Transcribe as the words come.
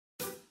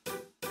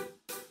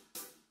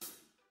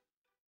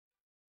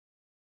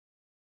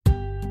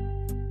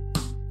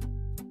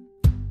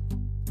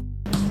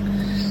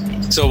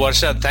So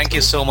Varsha, thank you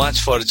so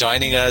much for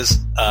joining us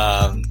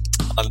on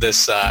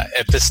this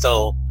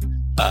Epistle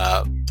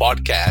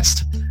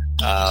podcast.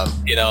 I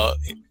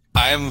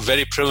am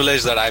very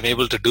privileged that I'm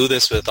able to do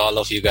this with all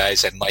of you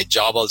guys, and my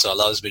job also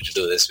allows me to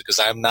do this because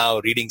I'm now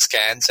reading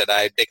scans and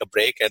I take a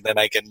break and then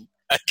I can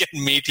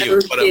meet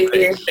you for a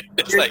break.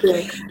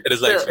 It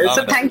is like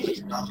so thank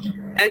you.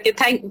 Okay,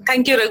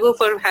 thank you, Raghu,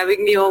 for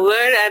having me over,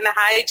 and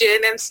hi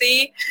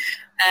JNMC,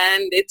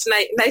 and it's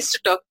nice to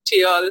talk to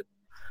you all.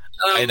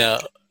 I know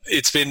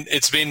it's been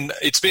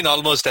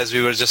almost, as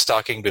we were just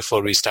talking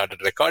before we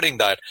started recording,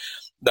 that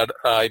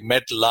I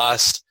met you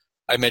last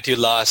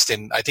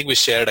in, I think we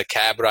shared a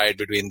cab ride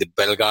between the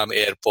Belgaum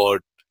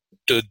airport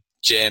to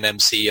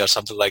JNMC or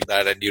something like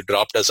that, and you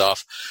dropped us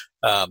off.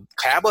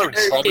 Cab or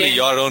probably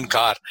your own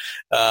car,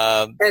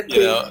 and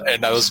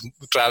I was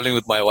traveling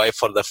with my wife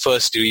for the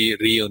first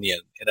reunion.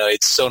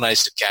 It's so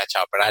nice to catch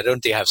up, and I don't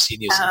think I've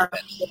seen you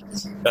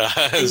since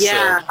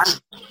then.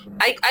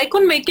 I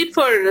couldn't make it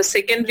for the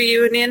second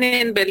reunion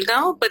in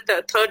Belgaum, but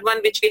the third one,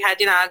 which we had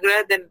in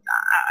Agra, then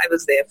I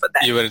was there for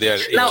that. You were there.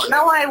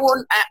 Now I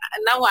won't.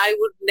 Now I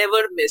would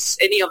never miss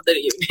any of the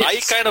reunions.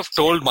 I kind of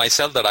told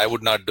myself that I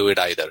would not do it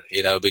either,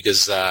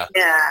 because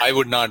I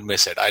would not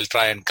miss it. I'll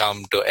try and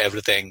come to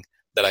everything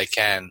that I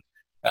can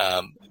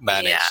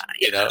manage.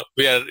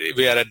 We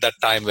are at that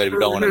time where we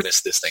don't want to miss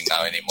this thing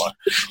now anymore.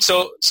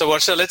 So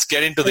Varsha, let's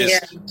get into this.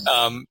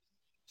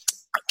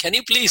 Can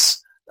you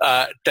please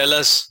tell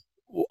us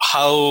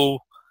how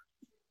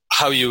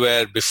you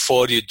were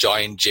before you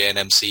joined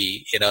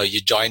JNMC? You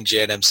joined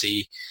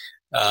JNMC,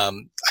 I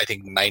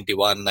think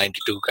 91,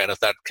 92, kind of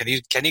that. Can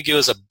you give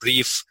us a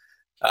brief,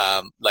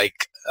 an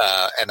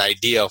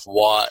idea of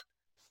what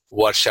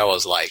Varsha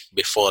was like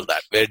before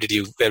that? Where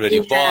were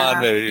you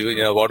born?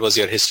 What was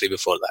your history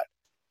before that?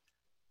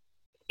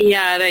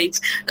 Yeah, right.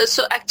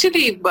 So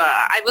actually,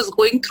 I was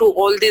going through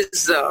all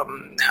these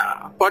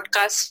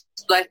podcasts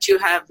that you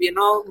have,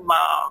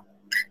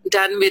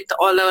 done with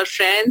all our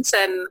friends,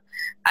 and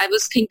I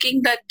was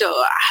thinking that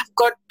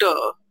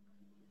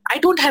I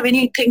don't have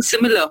anything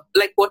similar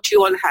like what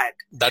you all had.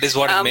 That is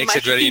what makes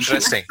it very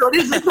interesting. That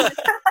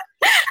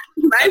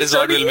is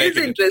what will make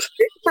it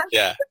interesting.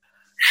 Yeah.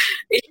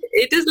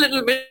 It is a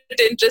little bit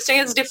interesting.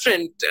 It's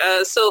different.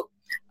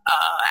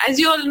 As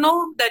you all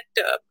know, that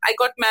I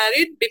got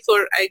married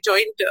before I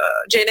joined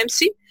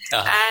JNMC,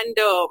 and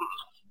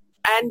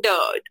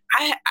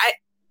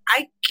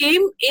I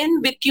came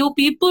in with you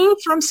people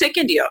from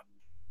second year.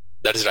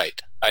 That is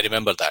right. I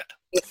remember that.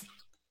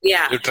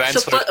 Yeah. You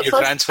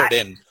transferred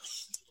in.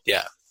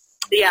 Yeah.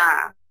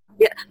 Yeah.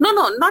 Yeah. No,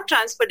 not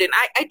transferred in.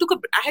 I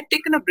had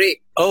taken a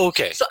break. Oh,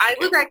 okay. So I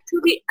was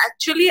actually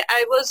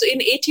I was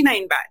in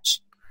 89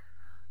 batch.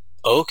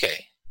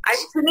 Okay. I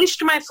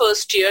finished my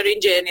first year in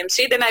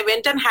JNMC. Then I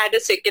went and had a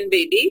second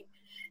baby,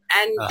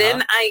 and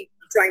then I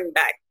joined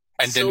back.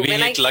 And then we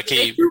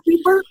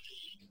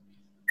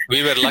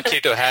were lucky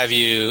to have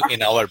you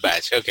in our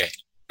batch. Okay.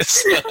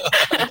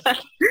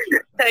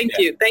 Thank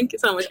you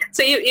so much.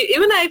 So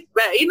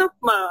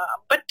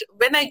but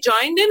when I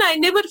joined in, I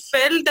never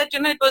felt that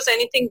it was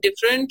anything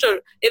different,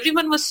 or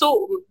everyone was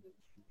so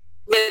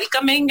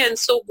welcoming and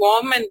so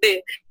warm, and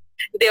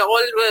they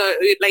all were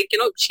like,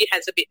 she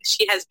has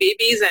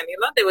babies, and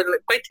they were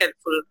quite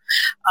helpful.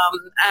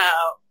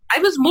 I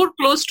was more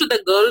close to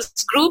the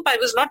girls group. I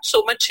was not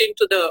so much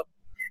into the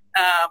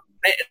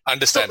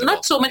understandable.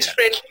 Not so much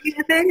friendly.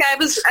 I think I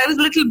was a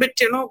little bit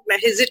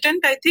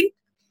hesitant. I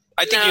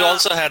think you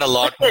also had a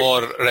lot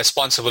more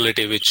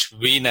responsibility, which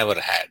we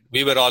never had.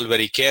 We were all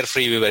very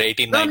carefree. We were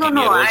 18, 19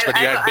 year olds, but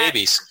you had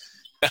babies.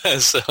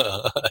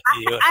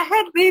 I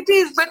had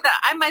babies, but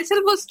I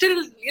myself was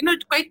still,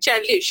 quite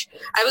childish.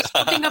 I was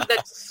putting up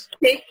that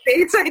fake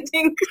face, I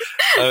think.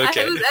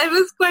 Okay. I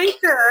was quite,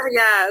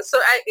 So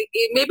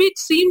maybe it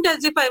seemed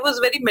as if I was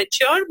very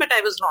mature, but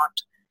I was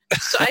not.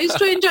 So I used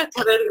to enjoy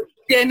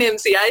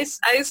JNMC. I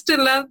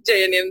still love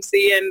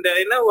JNMC, and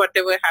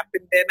whatever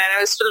happened then, and I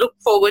used to look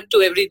forward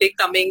to every day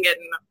coming and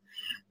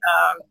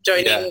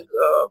joining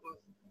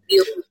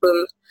you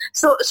people.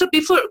 So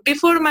before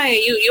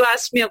you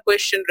asked me a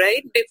question,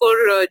 right?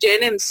 Before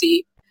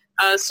JNMC.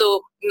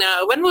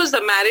 When was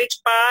the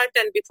marriage part?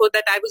 And before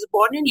that, I was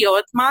born in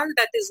Yavatmal,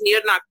 that is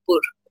near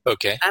Nagpur.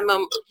 Okay. I'm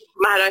a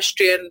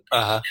Maharashtrian.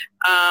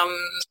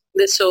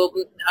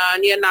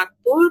 Near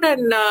Nagpur,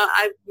 and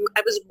I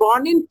was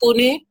born in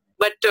Pune,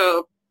 but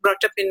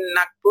brought up in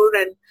Nagpur,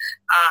 and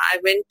I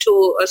went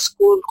to a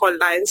school called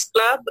Lions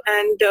Club,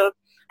 and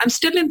I'm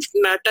still in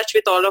touch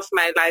with all of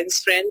my Lions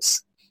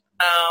friends.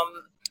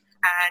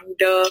 And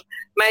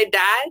my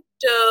dad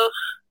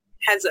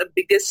has a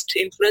biggest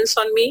influence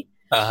on me.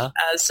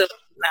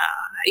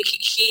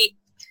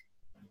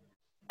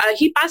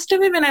 He passed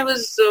away when I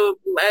was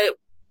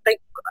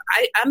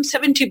I'm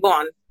 70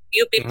 born.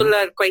 You people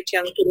are quite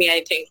young to me,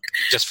 I think.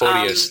 Just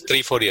 4 years,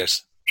 3-4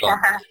 years.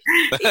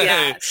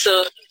 Yeah.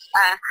 So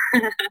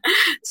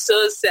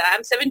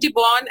I'm 70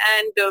 born,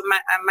 and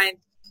my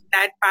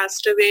dad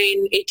passed away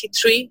in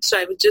 83. So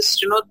I was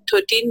just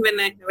 13 when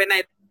I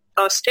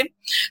lost him.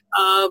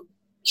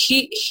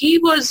 he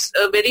was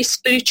a very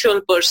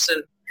spiritual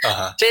person,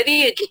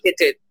 very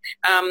educated.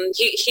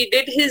 He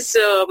did his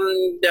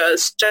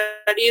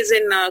studies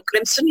in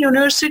Clemson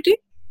University.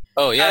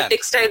 Oh, yeah.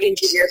 Textile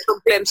engineer from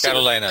Clemson.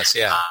 Carolinas,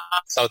 yeah.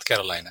 South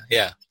Carolina,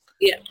 yeah.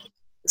 Yeah.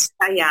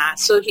 Yeah,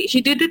 so he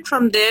did it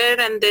from there,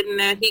 and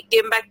then he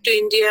came back to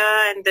India,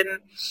 and then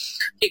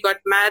he got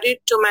married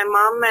to my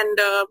mom, and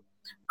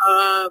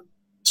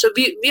so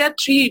we are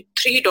three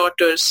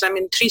daughters. I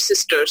mean, three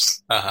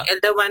sisters,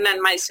 elder one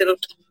and myself,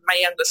 my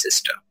younger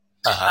sister.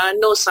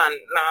 No son,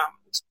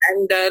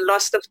 and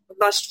lost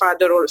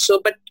father also.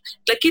 But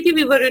luckily,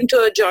 we were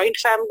into a joint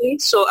family,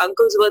 so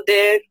uncles were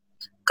there,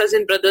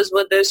 cousin brothers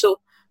were there, so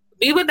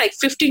we were like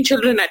 15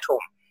 children at home.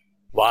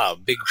 Wow,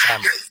 big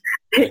family.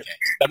 Okay.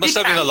 That must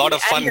have been a lot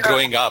of fun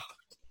growing up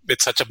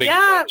with such a big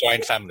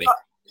joint family.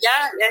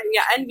 Yeah.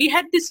 And we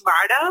had this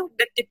vada,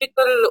 the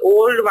typical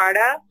old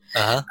vada,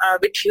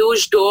 with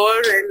huge door,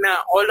 and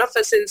all of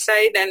us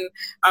inside, and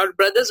our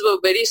brothers were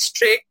very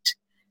strict,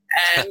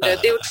 and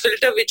they would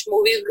filter which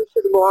movies we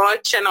should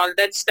watch and all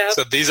that stuff.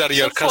 So these are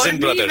your cousin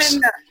brothers.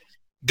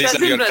 These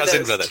are your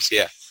cousin brothers,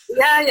 yeah.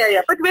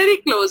 Yeah, but very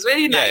close,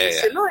 very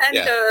nice, and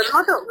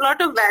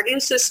lot of value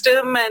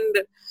system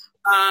and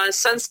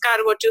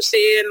sanskar, what you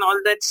say, and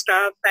all that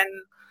stuff, and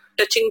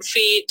touching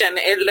feet and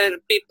elder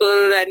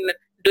people, and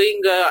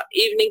doing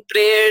evening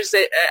prayers,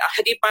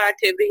 Hari Path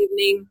every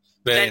evening,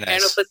 very that nice.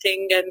 kind of a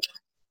thing. And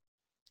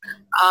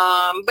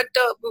but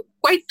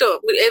quite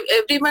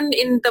everyone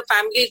in the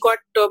family got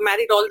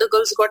married. All the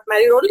girls got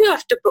married only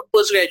after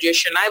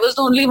post-graduation. I was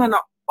the only one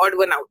odd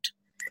one out.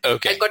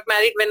 Okay. I got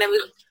married when I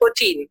was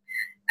 14.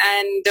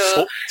 And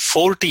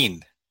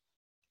 14?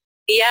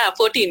 Yeah,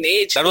 14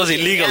 age. That was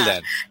illegal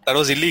then. That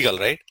was illegal,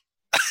 right?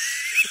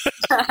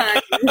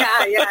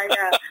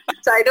 Yeah.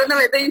 So I don't know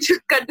whether you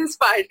should cut this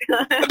part.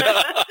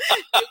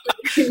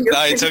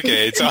 No, it's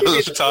okay.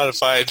 It's all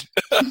fine.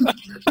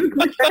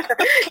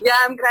 Yeah,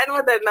 I'm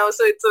grandmother now,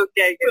 so it's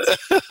okay, I guess.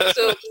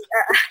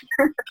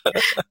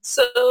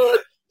 So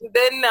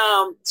then,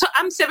 so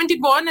I'm 70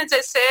 born, as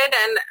I said,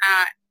 and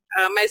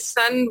my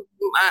son,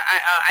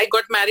 I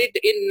got married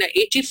in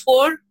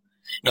 84.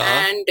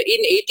 And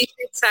in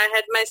 86, I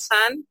had my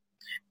son.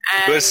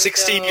 And you were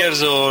 16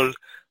 years old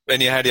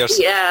when you had your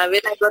son. Yeah,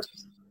 when I got...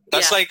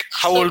 That's like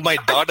how old my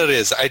daughter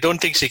is. I don't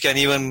think she can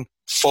even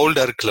fold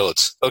her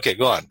clothes. Okay,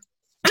 go on.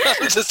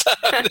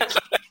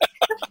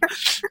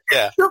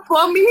 Yeah. So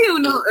for me, you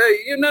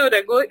know,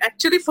 Raghu,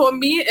 actually for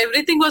me,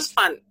 everything was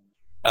fun.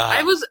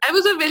 I was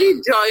a very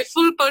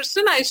joyful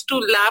person. I used to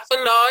laugh a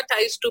lot.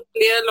 I used to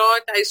play a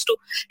lot. I used to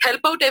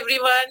help out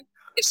everyone.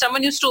 If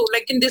someone used to,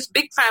 like in this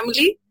big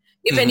family,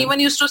 if anyone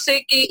used to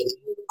say,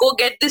 go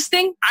get this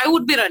thing, I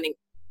would be running.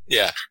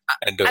 Yeah,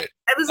 and do it.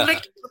 I was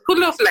like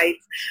full of life.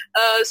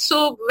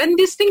 So when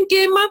this thing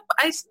came up,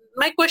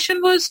 my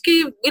question was,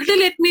 will they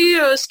let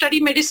me study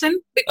medicine?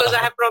 Because I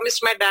have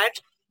promised my dad.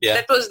 Yeah.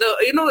 That was the,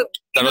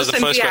 that was the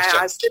first question.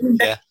 I asked.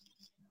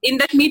 In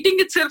that meeting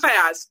itself, I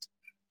asked.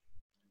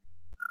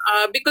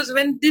 Because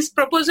when this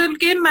proposal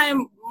came, my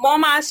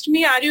mom asked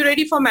me, are you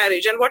ready for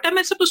marriage? And what am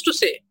I supposed to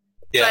say?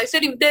 Yeah. So I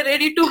said, if they're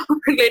ready to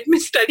let me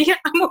study,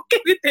 I'm okay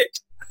with it.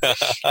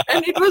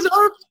 And it was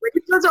all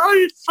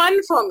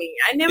fun for me.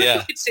 I never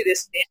took it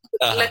seriously.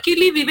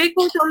 Luckily, Vivek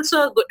was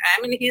also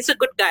he's a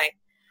good guy.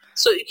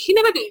 So he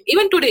never,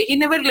 even today, he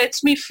never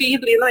lets me feel,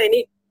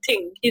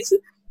 anything.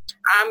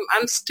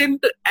 I'm still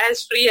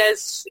as free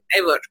as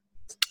ever.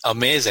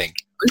 Amazing.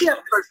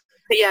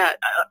 Yeah.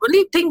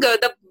 Only thing,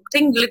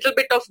 little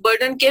bit of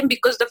burden came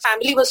because the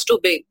family was too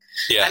big.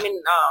 Yeah.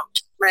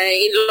 My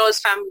in-laws'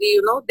 family,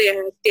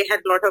 they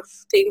had a lot of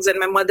things, and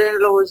my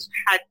mother-in-laws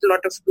had a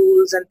lot of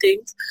rules and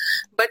things.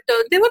 But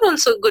they were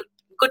also good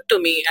to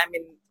me.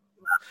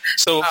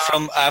 So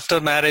from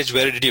after marriage,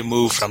 where did you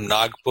move from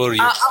Nagpur?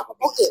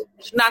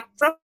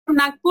 From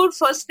Nagpur,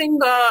 first thing,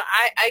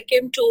 I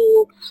came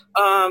to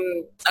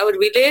our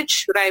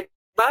village,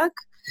 Raibag.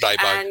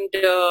 And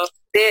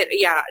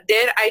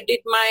there I did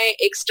my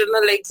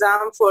external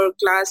exam for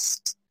class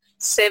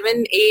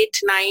 7, 8,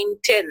 9,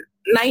 10.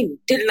 9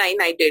 till 9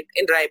 I did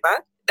in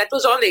Raibag. That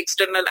was all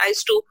external. I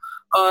used to,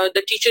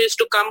 the teacher used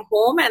to come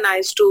home, and I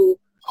used to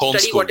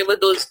study whatever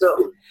those.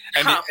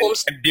 And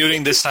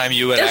during this time,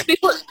 you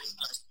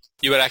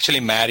were actually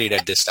married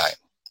at this time.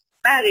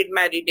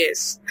 Married,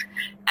 yes.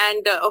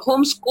 And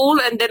homeschool,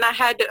 and then I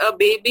had a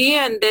baby,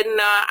 and then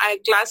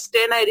class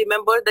 10. I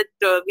remember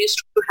that we used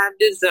to have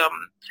this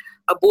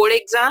board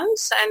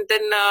exams, and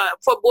then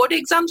for board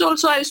exams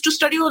also, I used to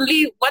study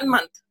only 1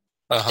 month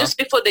just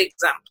before the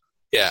exam.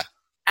 Yeah.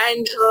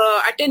 And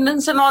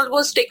attendance and all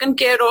was taken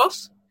care of,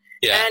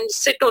 and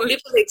sit only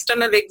for the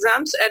external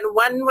exams. And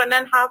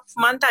 1.5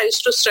 month I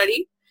used to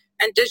study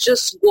and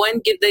just go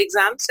and give the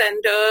exams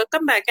and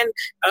come back. And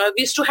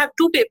we used to have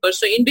 2 papers.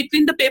 So in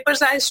between the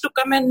papers, I used to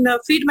come and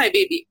feed my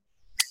baby.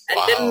 And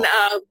then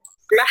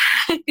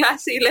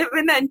class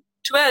 11 and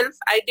 12,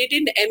 I did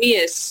in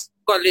MES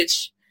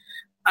college.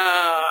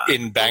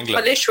 In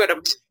Bangalore.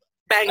 Malleshwaram.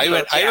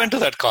 Bangalore. I went to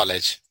that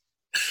college.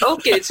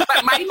 Okay, so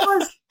mine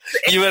was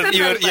You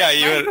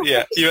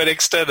were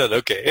external.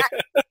 Okay.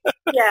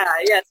 Yeah.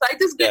 So I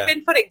just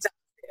went for exams.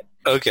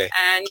 Okay.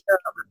 And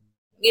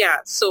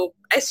so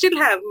I still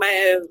have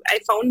I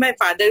found my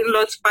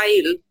father-in-law's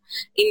file.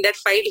 In that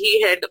file,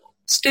 he had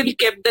still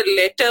kept the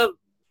letter.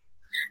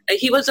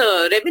 He was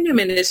a revenue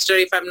minister,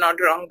 if I'm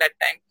not wrong, that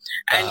time.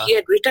 And he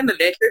had written a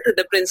letter to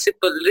the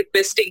principal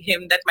requesting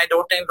him that my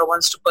daughter-in-law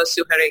wants to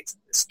pursue her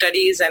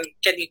studies, and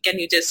can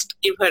you just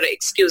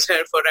excuse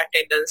her for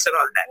attendance and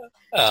all that.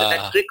 So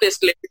that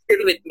request letter is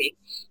still with me.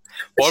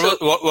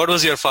 What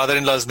was your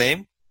father-in-law's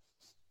name?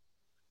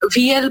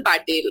 V.L.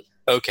 Patil.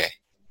 Okay.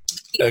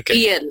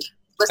 V.L.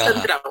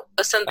 Vasantrao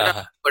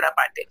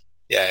Patil.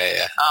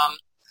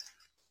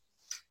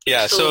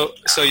 Yeah. So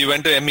you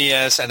went to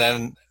MES and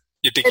then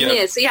you took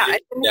MES, And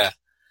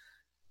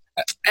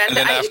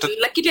then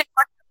luckily I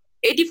got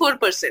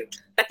 84%.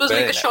 That was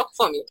a shock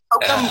for me. How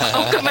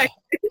come I 84%?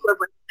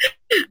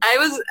 I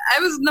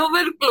was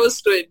nowhere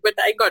close to it, but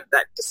I got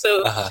that.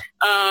 So,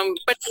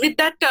 but with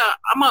that,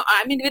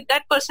 with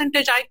that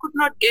percentage, I could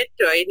not get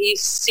any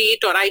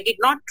seat, or I did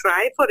not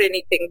try for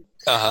anything.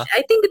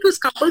 I think it was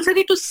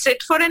compulsory to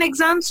sit for an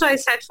exam, so I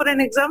sat for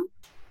an exam.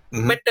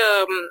 Mm-hmm. But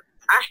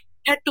I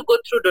had to go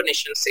through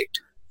donation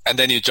seat. And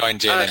then you joined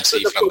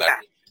JNMC from quota.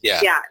 that.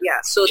 Yeah.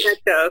 So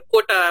that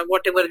quota,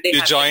 whatever they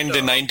You joined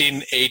the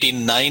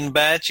 1989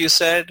 batch, you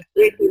said?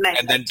 89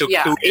 and then took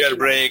 2-year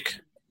break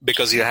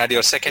because you had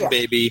your second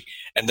baby,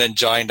 and then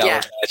joined our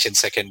batch in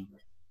second.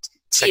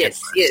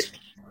 Yes.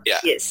 Yeah.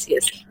 Yes.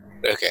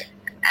 Okay.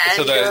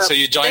 And, so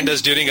you joined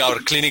us during our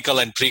clinical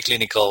and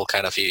preclinical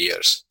kind of few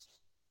years,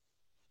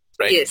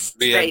 right? Yes.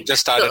 We had just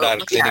started our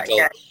clinical.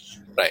 Yeah.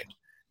 Right.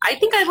 I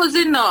think I was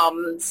in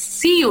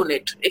C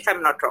unit, if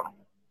I'm not wrong.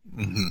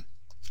 Mm-hmm.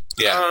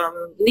 Yeah.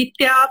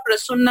 Nitya,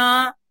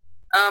 Prasunna,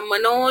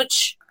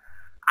 Manoj,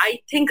 I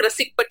think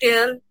Rasik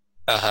Patel.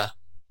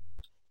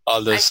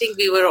 All those. I think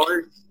we were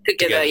all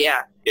together.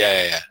 Yeah,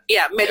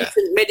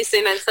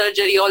 medicine and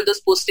surgery, all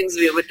those postings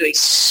we were doing.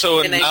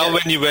 So now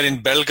when you were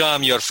in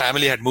Belgaum, your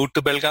family had moved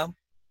to Belgaum?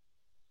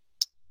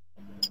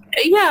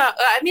 Yeah,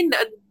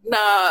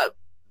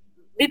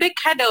 Vivek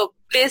had a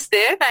place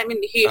there.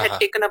 He had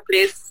taken a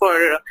place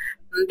for...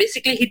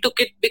 Basically, he took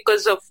it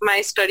because of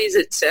my studies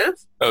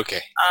itself. Okay.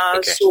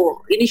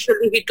 So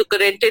initially, he took a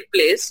rented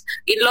place.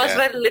 In-laws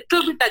were a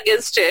little bit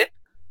against it.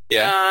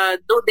 Yeah.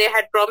 Though they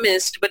had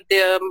promised, but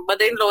their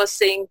mother-in-law was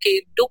saying,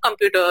 "Okay, do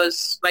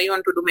computers. Why you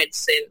want to do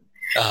medicine?"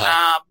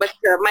 But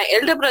my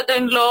elder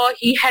brother-in-law,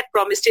 he had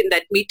promised in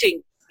that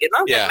meeting,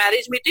 that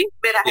marriage meeting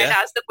where I had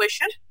asked the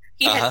question.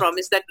 He had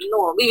promised that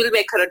no, we will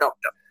make her a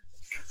doctor.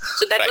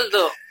 So that was the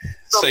promise.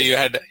 So you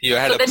had he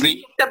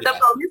picked up the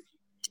promise.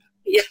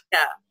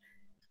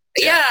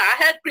 Yeah, I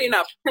had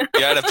prenup.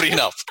 You had a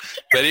prenup.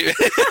 Very,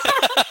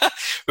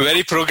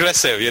 very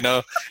progressive,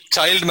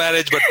 child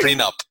marriage, but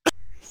prenup.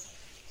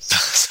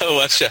 So,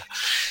 Varsha.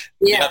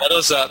 Yeah,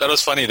 that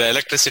was funny. The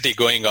electricity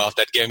going off,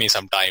 that gave me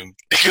some time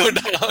to go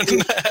down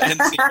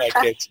and see my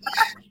kids.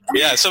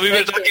 Yeah, so we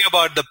were talking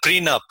about the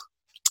prenup.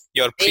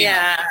 Your prenup.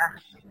 Yeah.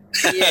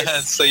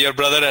 Yes. So your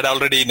brother had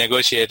already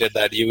negotiated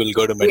that you will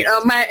go to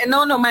medical.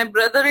 My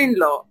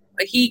brother-in-law,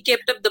 he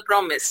kept up the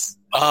promise.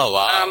 Oh,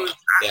 wow.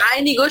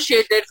 I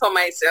negotiated for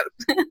myself.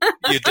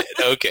 You did?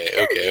 Okay.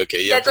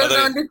 That was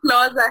the only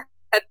clause I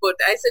had put.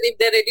 I said, if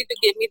they're ready to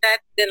give me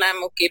that, then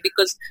I'm okay.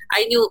 Because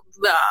I knew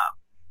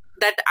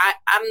that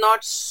I'm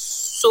not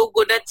so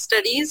good at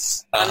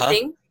studies, one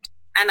thing.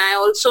 And I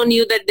also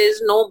knew that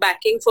there's no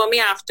backing for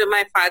me after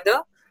my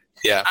father.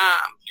 Yeah.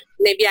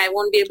 Maybe I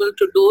won't be able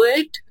to do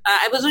it.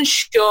 I wasn't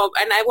sure.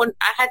 And I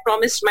had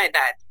promised my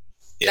dad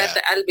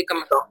that I'll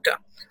become a doctor.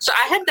 So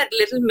I had that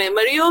little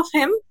memory of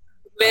him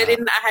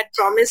wherein I had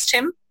promised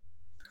him.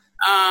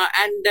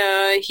 And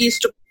he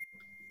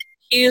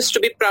used to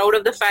be proud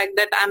of the fact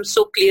that I'm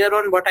so clear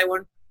on what I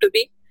want to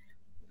be.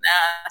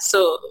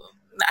 So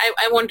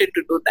I wanted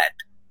to do that.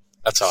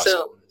 That's awesome.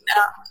 So,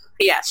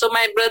 so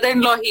my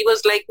brother-in-law, he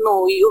was like,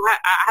 no,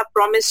 I have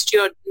promised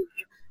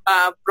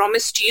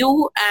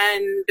you,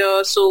 and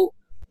so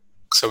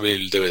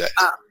we'll do that.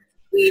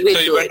 We will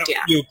do it,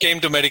 You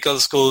came to medical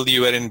school,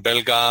 you were in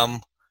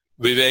Belgaum.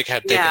 Vivek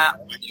had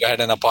you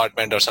had an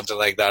apartment or something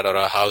like that, or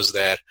a house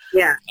there.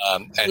 Yeah.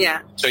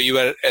 So you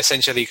were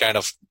essentially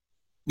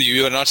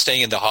you were not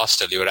staying in the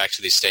hostel. You were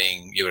actually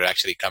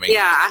coming.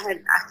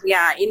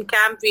 Yeah, in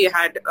camp we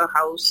had a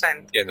house,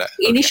 and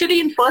initially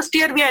in first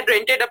year we had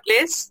rented a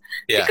place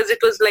because it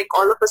was like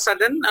all of a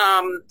sudden.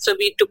 So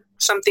we took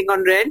something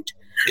on rent,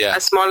 a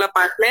small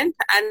apartment,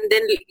 and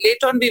then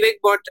later on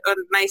Vivek bought a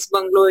nice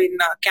bungalow in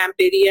camp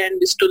area, and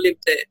we used to live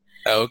there.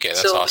 Okay,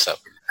 that's awesome.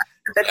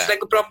 That's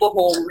like a proper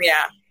home,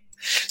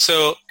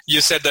 So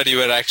you said that you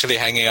were actually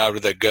hanging out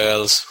with the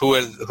girls. Who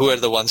are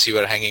the ones you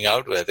were hanging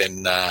out with?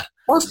 In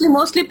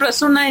mostly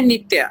Prasunna and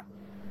Nitya.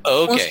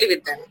 Okay. Mostly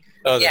with them.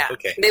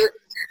 Okay.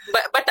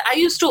 But I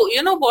used to,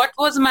 what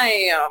was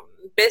my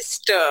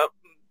best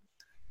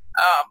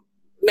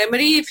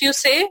memory, if you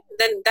say,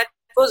 then that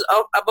was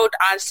about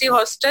RC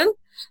hostel.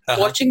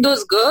 Watching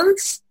those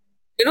girls,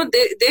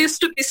 they used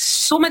to be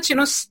so much,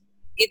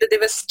 either they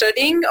were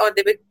studying or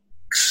they were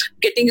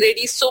getting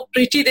ready. So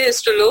pretty they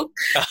used to look,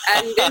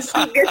 and they used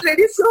to get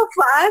ready so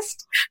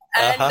fast.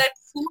 And that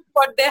food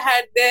what they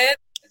had there,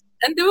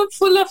 and they were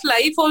full of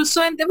life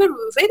also, and they were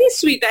very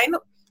sweet. I know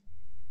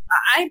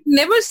I've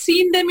never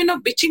seen them,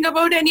 bitching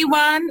about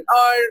anyone,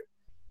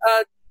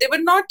 or they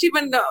were not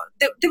even.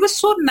 They were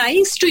so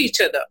nice to each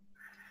other.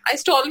 I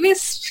used to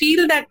always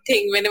feel that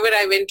thing whenever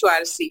I went to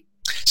RC.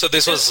 So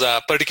this was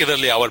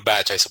particularly our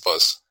batch, I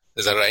suppose.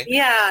 Is that right?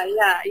 Yeah,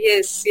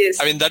 yes.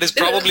 I mean, that is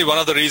probably one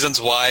of the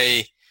reasons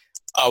why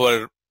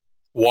our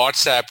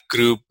WhatsApp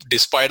group,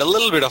 despite a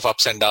little bit of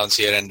ups and downs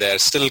here and there,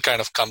 still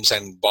kind of comes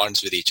and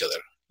bonds with each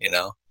other,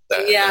 the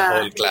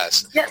whole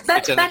class. Yeah,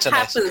 that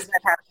happens.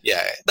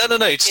 Yeah.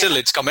 No,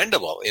 it's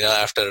commendable.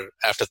 After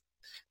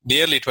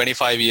nearly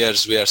 25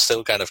 years, we are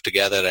still kind of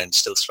together and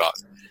still strong.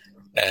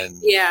 And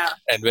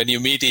when you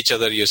meet each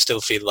other, you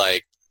still feel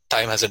like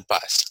time hasn't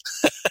passed.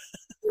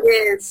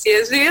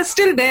 Yes, we are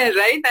still there,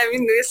 right? I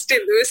mean, we're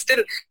still.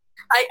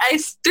 I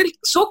still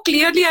so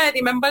clearly I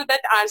remember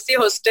that RC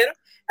hostel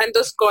and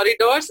those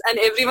corridors and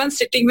everyone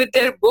sitting with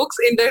their books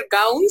in their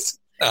gowns,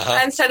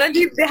 and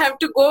suddenly they have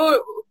to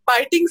go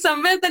partying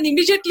somewhere. Then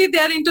immediately they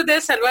are into their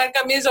salwar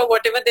kameez or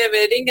whatever they're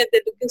wearing, and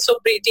they're looking so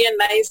pretty and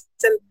nice,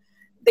 and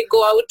they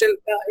go out and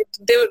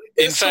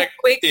they're so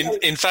quick.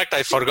 In fact,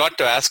 I forgot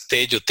to ask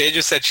Teju.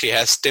 Teju said she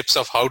has tips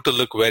of how to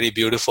look very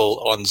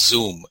beautiful on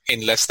Zoom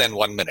in less than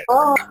 1 minute.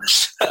 Oh.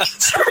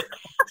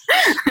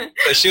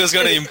 So she was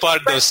going to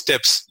impart those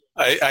tips.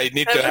 I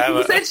need to have.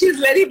 She said she's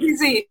very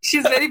busy.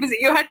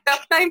 You had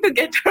tough time to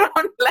get her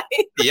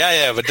online.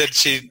 Yeah, but then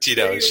she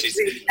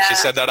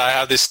said that I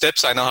have these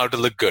tips. I know how to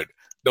look good.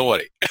 Don't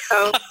worry.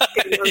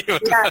 Okay.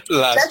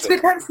 That's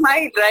with her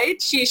smile, right?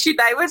 She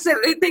diverts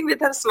everything with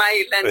her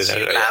smile, and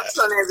she laughs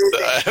on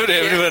everything. So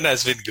everyone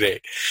has been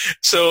great.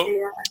 So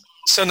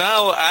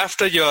now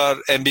after your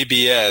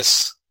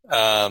MBBS,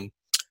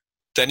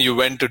 then you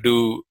went to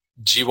do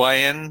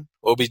GYN,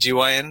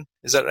 OBGYN.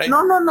 Is that right?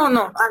 No.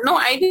 No,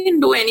 I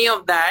didn't do any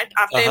of that.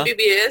 After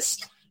MBBS,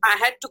 I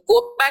had to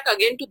go back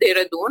again to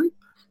Dehradun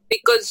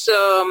because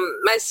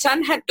my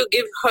son had to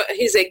give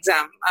his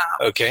exam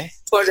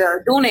for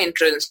the Doon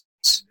entrance.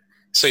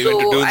 So you went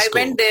to Doon school?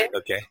 I went there.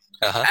 Okay.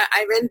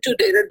 I went to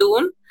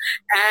Dehradun,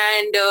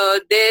 and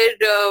there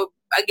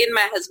again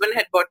my husband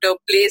had bought a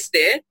place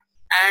there,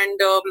 and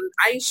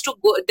I used to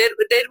go there.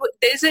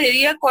 There's an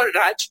area called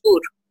Rajpur.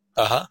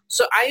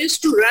 So I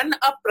used to run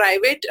a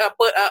private,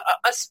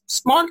 a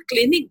small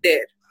clinic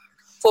there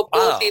for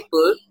poor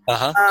people,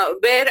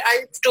 where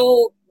I used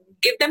to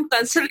give them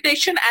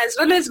consultation as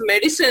well as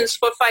medicines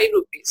for 5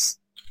 rupees.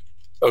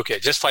 Okay,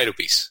 just 5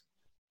 rupees.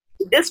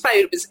 Just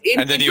 5 rupees.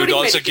 And then you would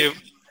also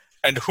give.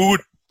 And who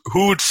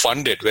would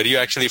fund it? Were you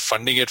actually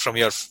funding it from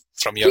yourself?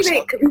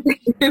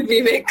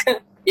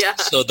 Vivek. Yeah.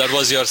 So that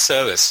was your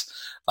service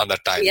on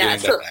that time. During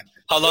that time.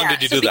 How long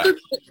did you do that?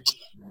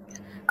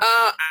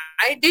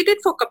 I did it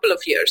for a couple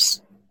of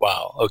years.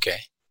 Wow. Okay.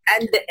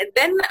 And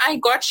then I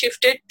got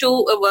shifted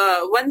to,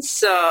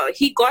 once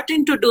he got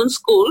into Doon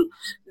school,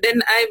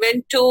 then I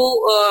went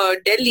to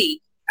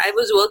Delhi. I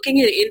was working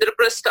in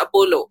Indraprastha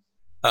Apollo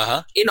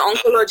in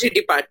oncology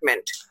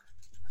department.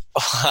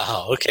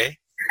 Wow. Okay.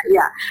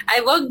 Yeah.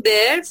 I worked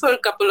there for a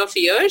couple of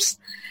years.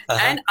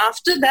 And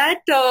after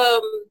that,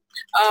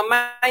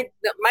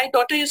 my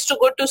daughter used to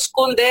go to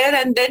school there,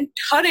 and then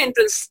her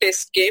entrance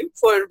test came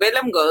for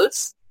Welham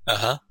Girls.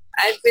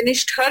 I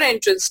finished her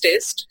entrance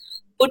test,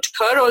 put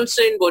her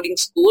also in boarding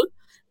school.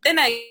 Then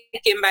I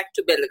came back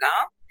to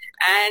Belgaum,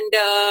 and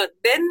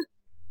then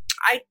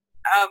I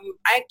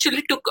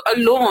actually took a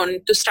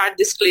loan to start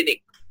this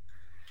clinic.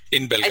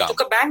 In Belgaum? I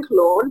took a bank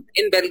loan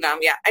in Belgaum,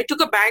 yeah. I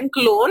took a bank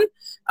loan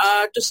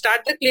to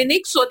start the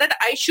clinic so that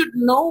I should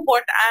know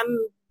what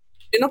I'm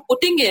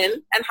putting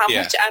in and how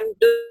much I'm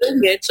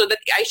doing it, so that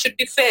I should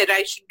be fair.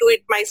 I should do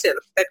it myself,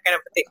 that kind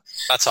of a thing.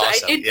 That's awesome.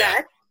 So I did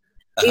that.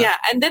 Yeah,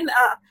 and then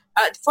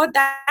for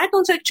that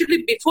also,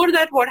 actually, before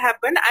that, what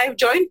happened, I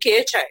joined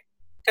KHI,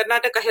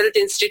 Karnataka Health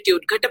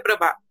Institute,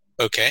 Ghataprabha.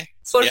 Okay.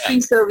 For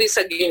free service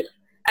again.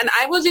 And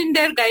I was in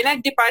their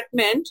gynec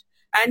department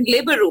and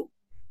labor room.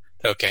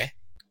 Okay.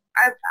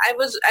 I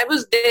was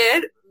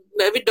there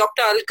with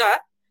Dr.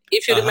 Alka,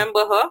 if you remember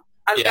her,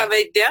 Alka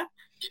Vaidya.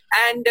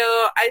 And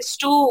I used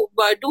to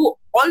do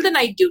all the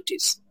night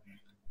duties.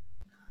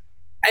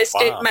 I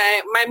stayed.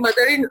 My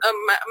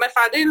my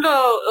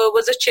father-in-law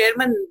was a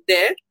chairman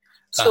there,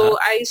 so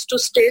I used to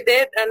stay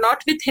there.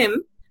 Not with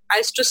him. I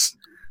used to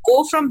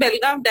go from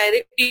Belgaum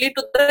directly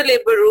to the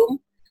labor room,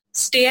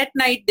 stay at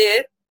night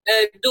there,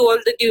 do all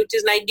the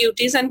duties, night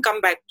duties, and come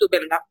back to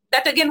Belgaum.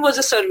 That again was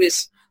a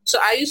service. So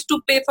I used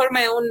to pay for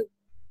my own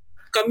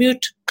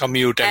commute and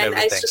everything.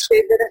 I used to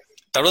stay there.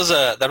 That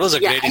was a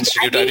great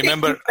institute.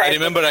 I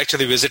remember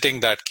actually visiting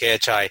that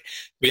KHI.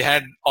 We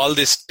had all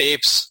these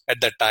tapes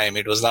at that time.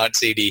 It was not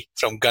CD,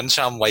 from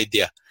Ghanshyam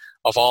Vaidya,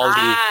 of all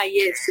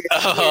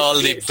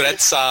the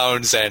breath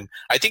sounds, and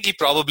I think he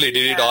probably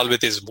did it all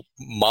with his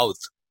mouth.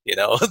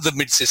 the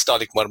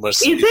mid-systolic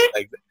murmurs. Is it?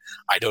 Like,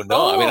 I don't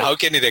know. I mean, how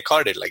can he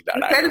record it like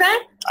that?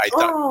 I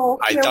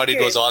thought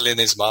it was all in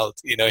his mouth.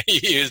 He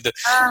used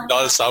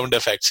all sound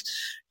effects.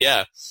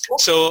 Yeah.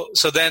 So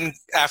then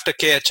after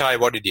KHI,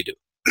 what did you do?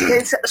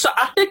 So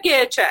after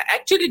KHI,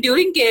 actually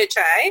during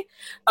KHI,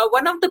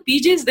 one of the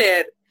PGs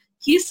there,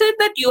 he said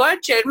that you are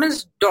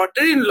chairman's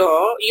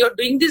daughter-in-law, you're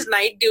doing these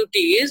night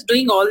duties,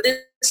 doing all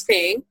this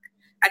thing.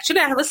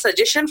 Actually, I have a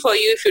suggestion for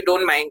you if you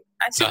don't mind.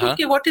 I said,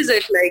 okay, what is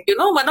it like?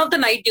 One of the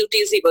night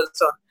duties he was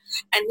on.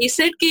 And he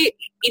said,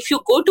 if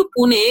you go to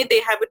Pune,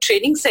 they have a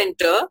training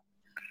center.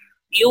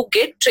 You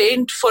get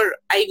trained for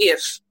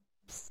IVF.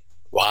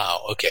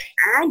 Wow, okay.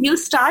 And you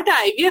start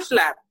an IVF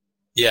lab.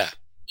 Yeah.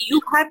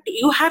 You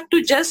have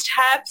to just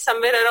have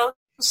somewhere around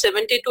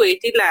 70 to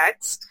 80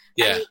 lakhs.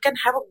 Yeah. And you can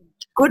have a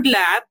good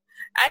lab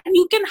and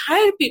you can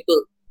hire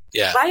people.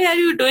 Yeah. Why are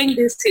you doing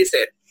this? He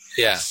said.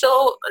 Yeah.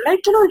 So,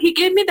 he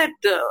gave me that,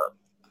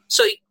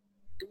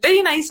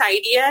 very nice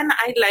idea and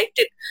I liked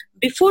it.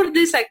 Before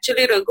this,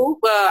 actually, Raghu,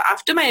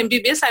 after my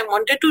MBBS, I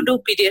wanted to do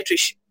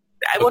pediatrician.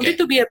 I wanted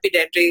to be a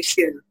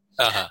pediatrician.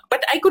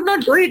 But I could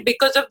not do it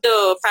because of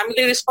the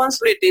family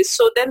responsibilities.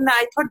 So then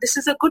I thought this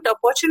is a good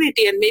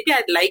opportunity and maybe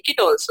I'd like it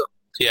also.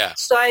 Yeah.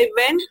 So I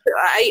went,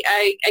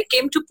 I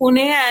came to Pune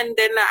and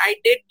then I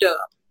did a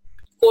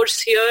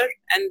course here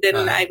and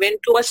then I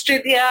went to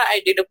Australia.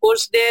 I did a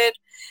course there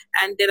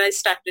and then I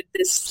started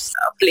this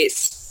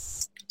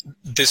place.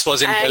 This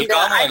was in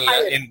Belgaum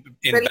or in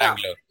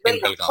Bangalore? In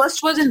Belgaum.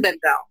 First was in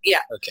Belgaum,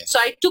 yeah. Okay. So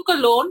I took a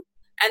loan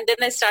and then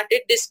I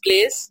started this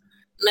place.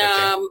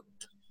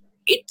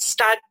 It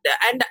started,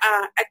 and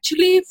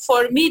actually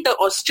for me, the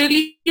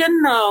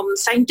Australian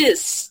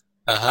scientist,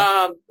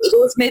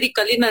 Rosemary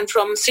Cullinan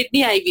from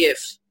Sydney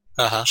IVF,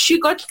 she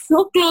got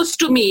so close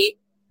to me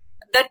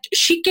that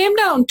she came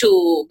down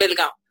to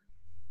Belgaum.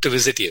 To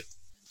visit you?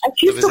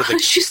 She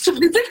used to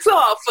visit so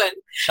often.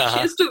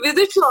 She used to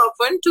visit so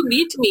often to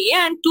meet me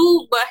and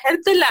to help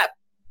the lab.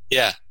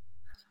 Yeah.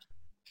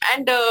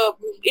 And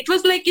it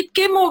was like it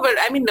came over.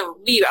 I mean,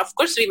 we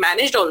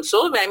managed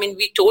also. I mean,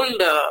 we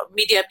told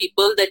media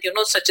people that,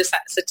 such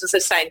a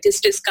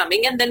scientist is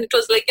coming. And then it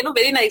was like,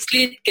 very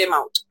nicely it came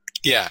out.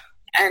 Yeah.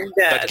 And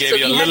that gave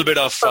you a little bit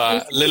of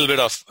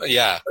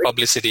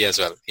publicity as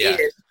well. Yeah.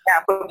 Yeah,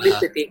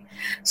 publicity.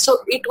 So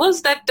it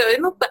was that,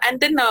 and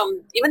then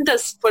even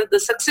for the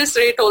success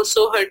rate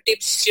also, her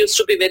tips used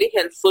to be very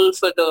helpful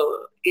for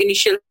the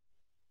initial.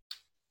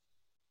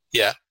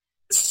 Yeah.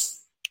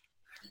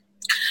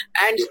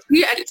 And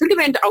we actually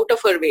went out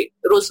of her way.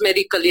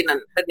 Rosemary Cullinan,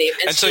 her name.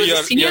 And so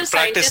your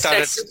practice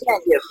started.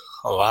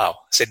 Oh, wow,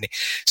 Sydney.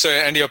 So,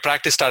 and your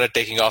practice started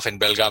taking off in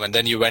Belgaum, and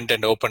then you went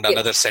and opened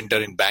another center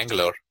in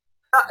Bangalore.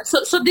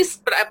 So this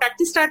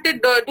practice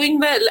started doing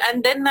well,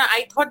 and then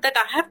I thought that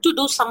I have to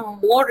do some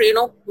more,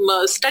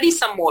 study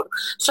some more.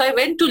 So I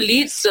went to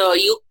Leeds,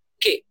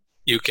 UK.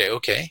 UK,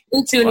 okay.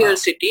 Leeds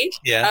University,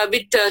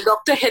 with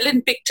Dr.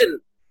 Helen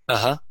Picton.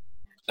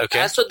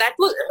 Okay. So that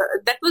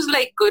was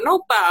like,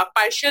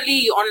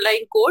 partially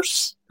online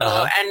course,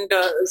 and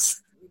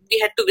we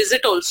had to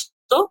visit also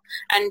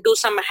and do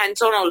some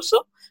hands-on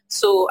also.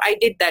 So I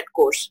did that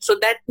course. So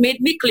that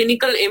made me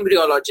clinical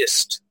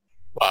embryologist.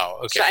 Wow.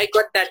 Okay. So I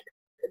got that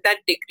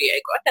degree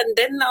I got, and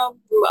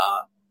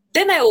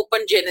then I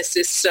opened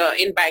Genesis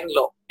in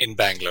Bangalore. In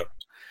Bangalore,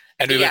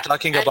 and we were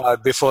talking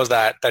about before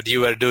that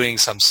you were doing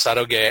some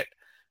surrogate.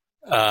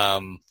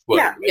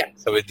 Work. Yeah.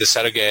 So with the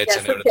surrogates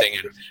and everything,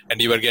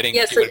 and you were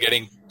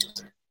getting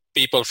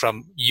people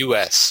from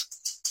US.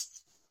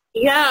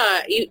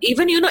 Yeah,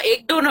 even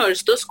egg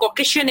donors. Those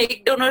Caucasian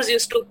egg donors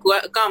used to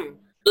come.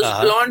 Those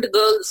blonde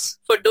girls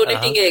for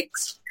donating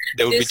eggs.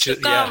 They would used to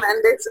come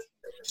and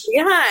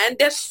and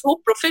they're so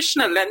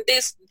professional, and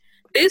they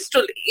used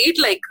to eat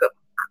like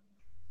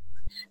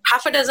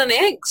half a dozen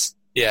eggs.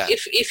 Yeah.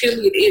 If you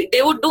need,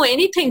 they would do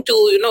anything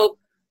to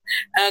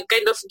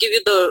kind of give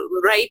you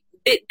the right.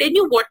 They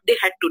knew what they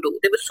had to do.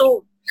 They were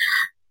so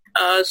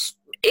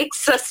Egg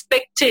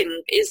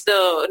Suspecting is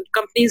the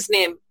company's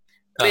name,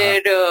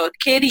 where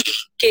Kerry,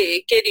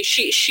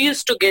 she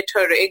used to get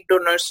her egg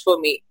donors for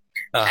me,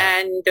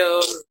 and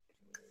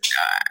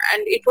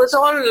it was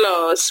all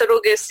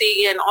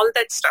surrogacy and all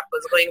that stuff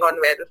was going on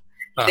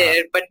well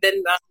there. But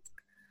then,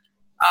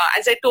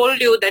 as I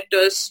told you, that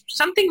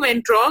something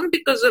went wrong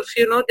because of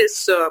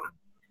this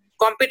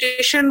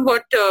competition.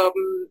 What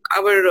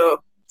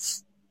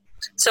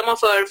some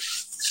of our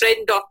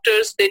friend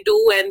doctors, they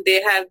do, and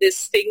they have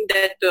this thing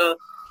that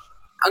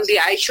only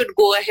I should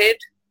go ahead.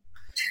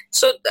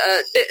 So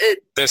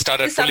they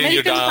started pulling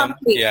you down.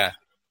 Company,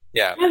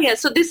 yeah.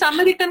 So this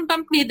American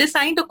company, they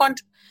signed a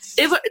contract.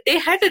 They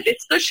had a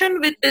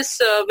discussion with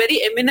this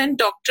very eminent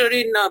doctor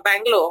in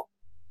Bangalore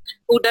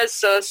who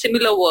does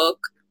similar work,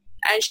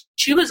 and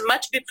she was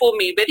much before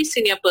me, very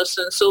senior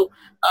person. So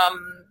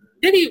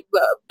very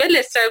well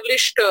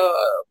established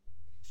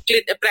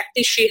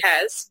practice she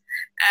has.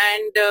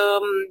 And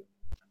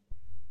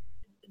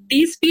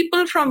these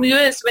people from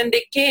US, when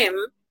they came,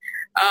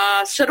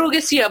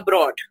 Surrogacy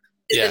Abroad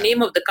is the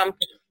name of the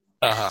company.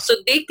 So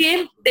they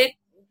came,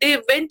 they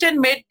went and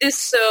met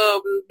this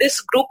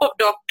group of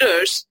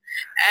doctors,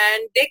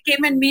 and they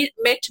came and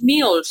met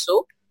me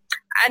also,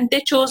 and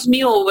they chose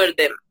me over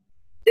them.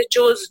 They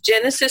chose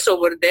Genesis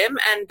over them,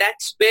 and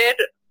that's where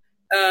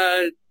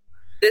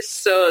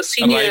this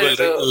senior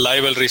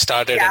rivalry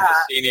started, and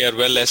the senior,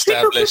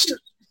 well-established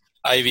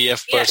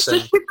IVF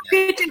person.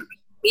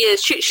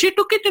 She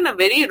took it in a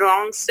very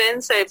wrong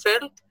sense, I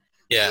felt.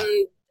 Yeah.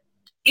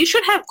 You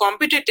should have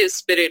competitive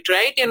spirit,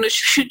 right? You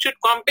should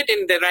compete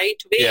in the right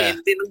way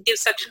and give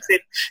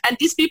certificate. And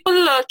these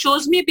people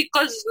chose me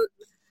because,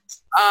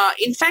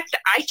 in fact,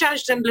 I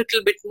charged them a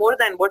little bit more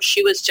than what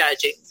she was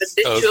charging. But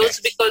they chose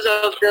because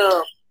of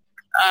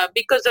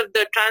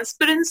the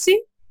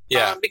transparency.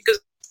 Yeah. Because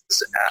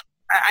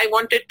I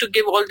wanted to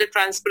give all the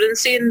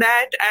transparency in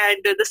that and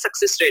the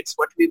success rates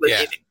what we were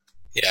giving.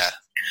 Yeah.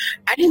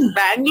 And in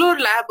Bangalore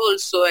lab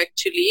also,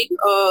 actually,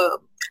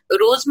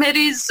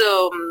 Rosemary's,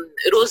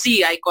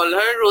 Rosie, I call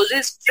her,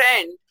 Rosie's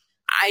friend,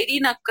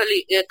 Irina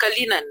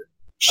Kallinan,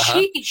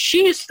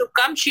 she used to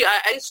come,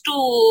 I used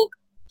to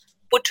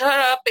put her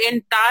up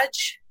in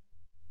Taj.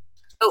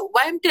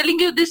 Why I'm telling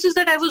you this is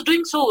that I was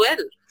doing so well.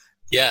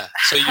 Yeah,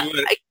 so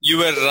you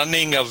were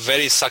running a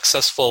very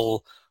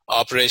successful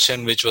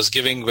operation which was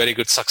giving very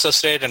good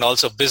success rate, and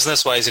also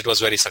business-wise it was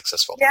very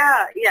successful.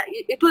 Yeah,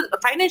 it was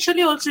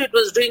financially also it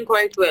was doing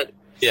quite well.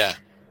 Yeah.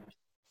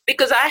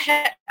 Because I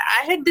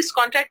had this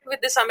contract with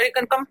this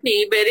American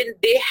company wherein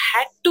they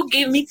had to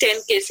give me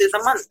 10 cases a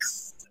month.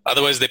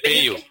 Otherwise, they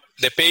pay you.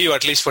 They pay you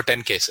at least for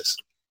 10 cases.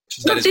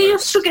 No, they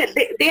used to get.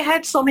 They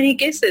had so many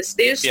cases.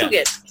 They used to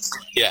get.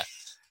 Yeah.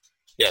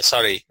 Yeah.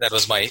 Sorry, that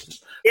was my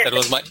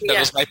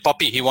my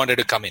puppy. He wanted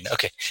to come in.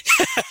 Okay.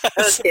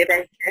 Okay.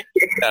 Right.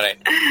 All right.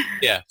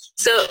 Yeah.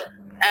 So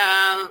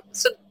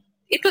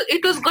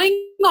it was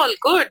going all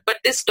good, but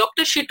this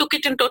doctor, she took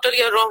it in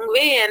totally a wrong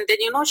way, and then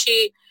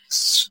she.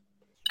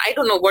 I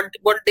don't know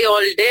what they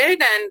all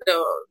did, and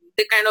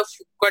they kind of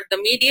got the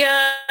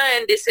media,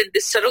 and they said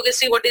this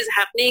surrogacy, what is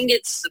happening,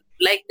 it's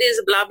like this,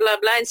 blah, blah,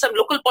 blah, and some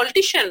local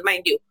politician,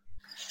 mind you.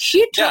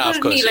 He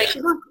troubled me,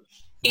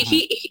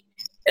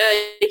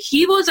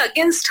 he was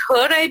against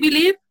her, I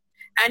believe,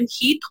 and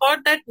he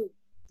thought that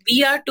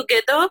we are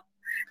together,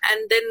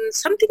 and then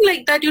something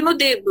like that,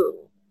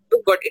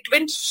 it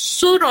went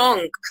so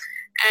wrong.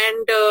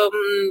 And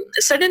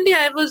suddenly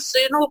I was,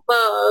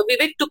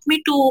 Vivek took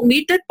me to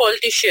meet that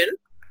politician.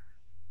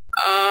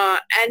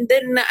 And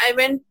then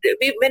when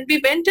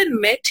we went and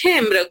met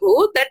him,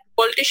 Raghu, that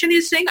politician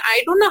is saying,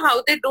 I don't know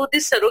how they do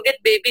these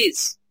surrogate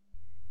babies.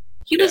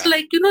 He was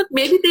like,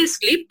 maybe they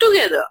sleep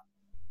together.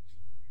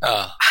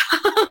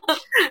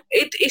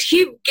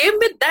 He came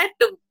with that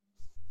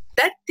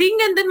thing,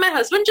 and then my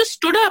husband just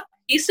stood up.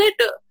 He said,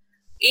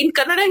 in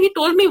Kannada, he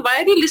told me,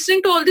 why are you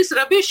listening to all this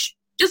rubbish?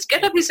 Just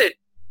get up, he said.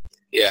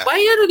 Yeah. Why are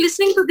you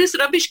listening to this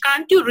rubbish?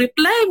 Can't you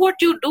reply what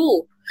you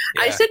do?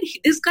 Yeah. I said,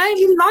 this guy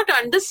will not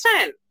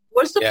understand.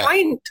 What's the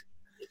point?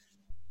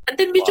 And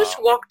then we just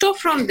walked off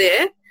from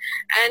there.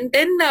 And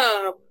then,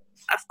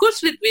 of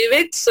course, with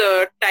Vivek's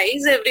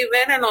ties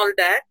everywhere and all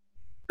that.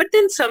 But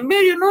then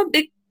somewhere,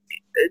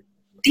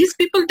 these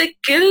people, they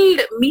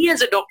killed me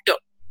as a doctor.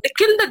 They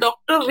killed the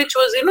doctor, which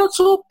was,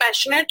 so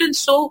passionate and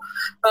so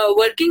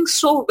working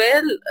so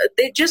well.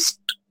 They just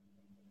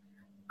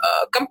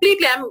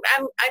completely,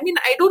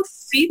 I don't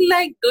feel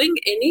like doing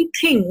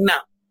anything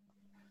now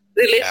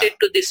related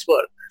to this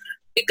work,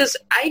 because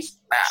I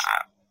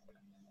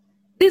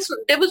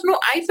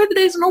felt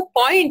there's no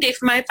point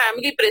if my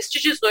family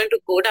prestige is going to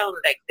go down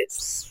like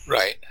this.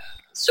 Right.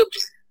 So,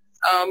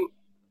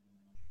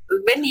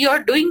 when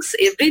you're doing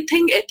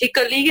everything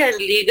ethically and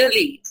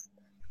legally,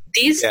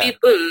 these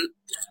people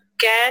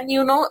can,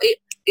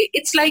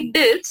 it's like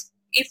this.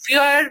 If you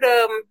are,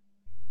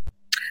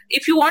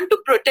 if you want to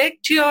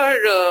protect your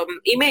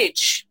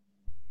image,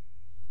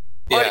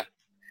 or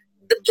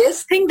the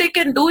best thing they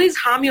can do is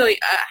harm you,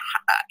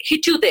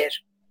 hit you there.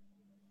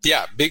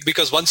 Yeah,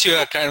 because once you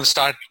kind of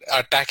start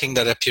attacking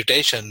the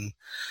reputation,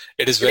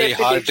 it is very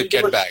hard to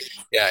get back.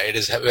 Yeah, it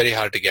is very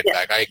hard to get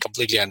back. I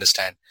completely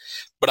understand.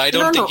 But I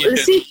don't think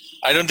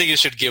you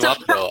should give up,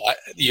 though.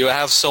 You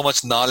have so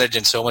much knowledge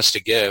and so much to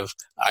give.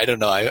 I don't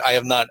know.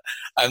 I'm not.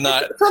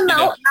 So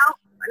now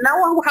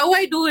how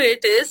I do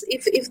it is,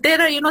 if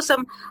there are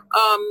some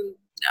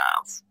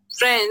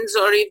friends,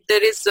 or if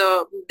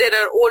there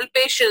are old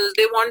patients,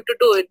 they want to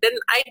do it, then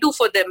I do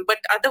for them. But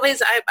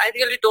otherwise, I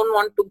really don't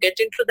want to get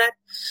into that,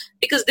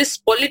 because this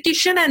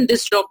politician and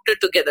this doctor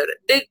together,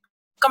 they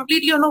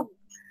completely,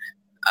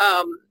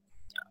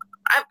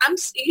 I'm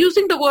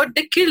using the word,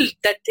 they killed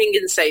that thing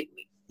inside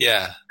me.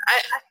 Yeah.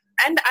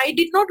 I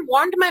did not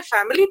want my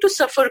family to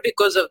suffer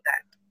because of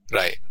that.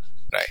 Right.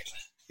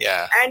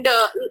 Yeah. And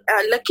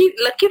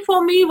lucky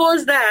for me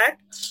was that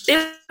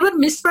they were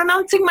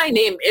mispronouncing my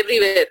name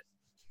everywhere.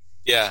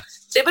 Yeah.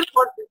 They were,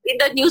 in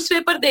the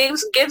newspaper, they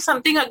gave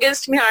something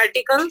against me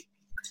article.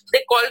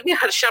 They called me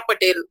Harsha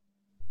Patel.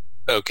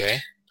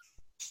 Okay.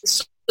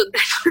 So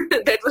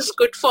that was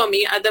good for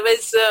me.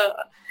 Otherwise,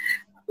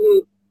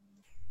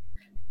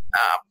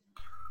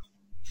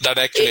 that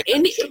actually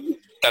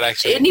that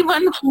actually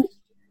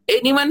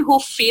anyone who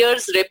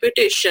fears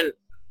reputation,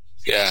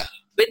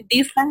 when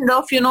these kind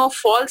of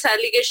false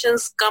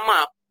allegations come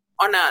up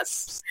on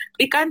us,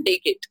 we can't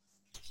take it.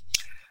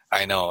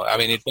 I know. I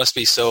mean, it must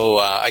be so.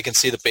 I can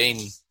see the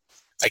pain.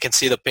 I can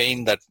see the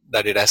pain that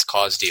it has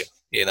caused you.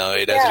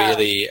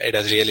 It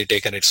has really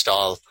taken its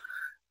toll.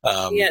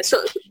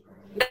 So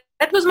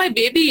that was my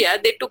baby. Yeah,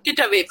 they took it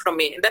away from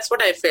me. That's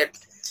what I felt.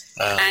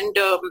 And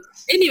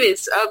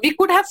anyways, we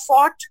could have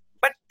fought,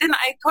 but then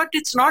I thought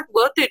it's not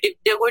worth it. If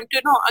they're going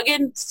to,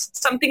 again,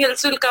 something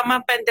else will come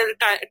up and they'll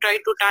try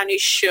to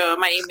tarnish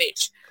my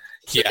image.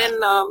 So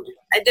then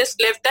I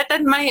just left that,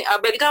 and my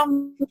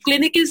Belgaum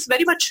clinic is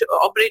very much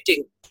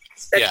operating.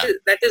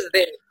 That is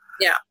there.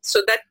 Yeah.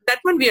 So that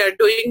one we are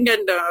doing,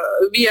 and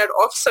we are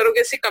off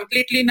surrogacy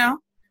completely now.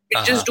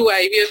 We just do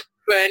IVF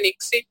and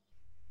ICSI.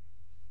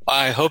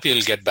 I hope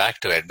you'll get back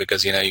to it,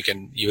 because you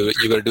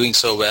were doing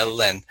so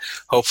well, and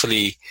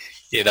hopefully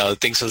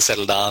things will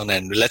settle down,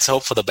 and let's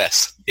hope for the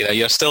best.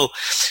 You're still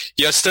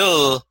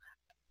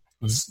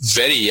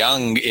very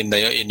young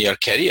in your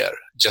career,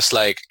 just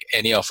like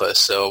any of us.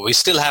 So we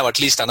still have at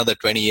least another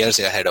 20 years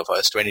ahead of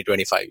us,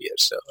 25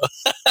 years. So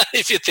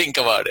if you think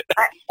about it.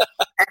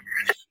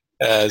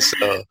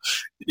 So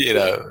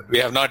we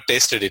have not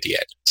tasted it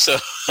yet. So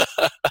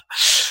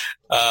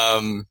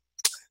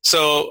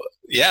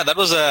that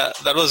was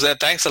a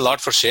thanks a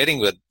lot for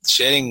sharing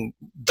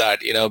that,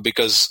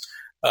 because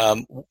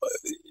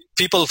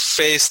people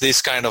face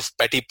this kind of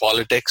petty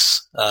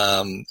politics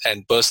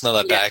and personal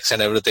attacks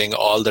and everything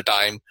all the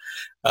time,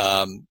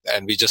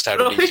 and we just have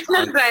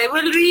professional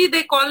rivalry,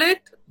 they call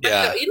it.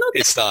 But,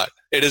 it's not.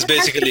 It is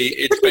basically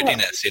it's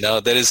pettiness.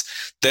 There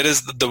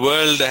is the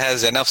world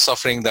has enough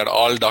suffering that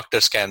all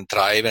doctors can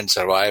thrive and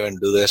survive and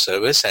do their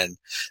service, and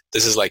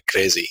this is like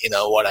crazy.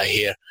 What I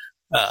hear,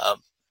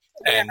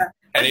 and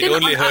it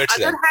only hurts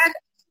them.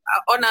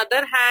 On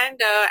other hand,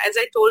 as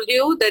I told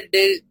you, that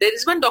there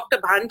is one Dr.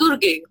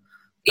 Bhandurge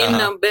in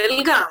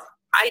Belgaum.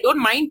 I don't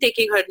mind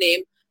taking her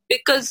name,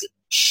 because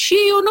she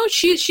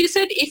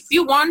said, if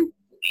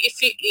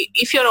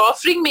you're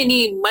offering me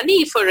any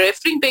money for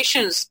referring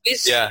patients,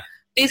 please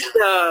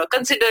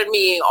consider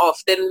me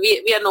off. Then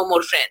we are no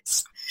more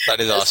friends.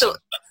 That is awesome.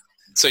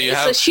 So you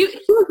have. So she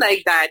was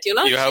like that,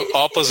 You have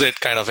opposite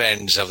kind of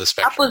ends of the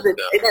spectrum. Opposite.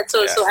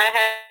 So I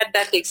had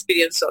that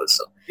experience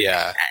also.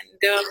 Yeah. And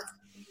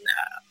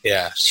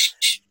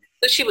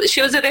so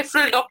she was a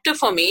referral doctor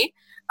for me.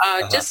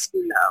 Just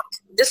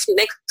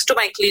next to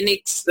my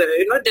clinics,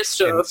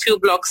 just a few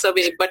blocks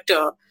away. But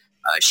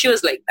she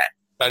was like that.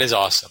 That is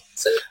awesome.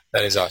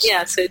 That is awesome.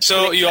 Yeah.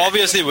 So you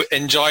obviously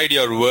enjoyed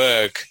your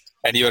work,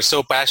 and you were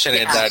so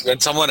passionate that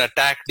when someone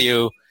attacked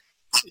you,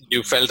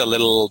 you felt a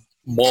little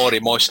more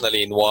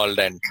emotionally involved,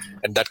 and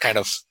that kind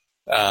of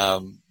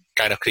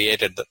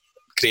created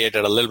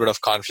a little bit of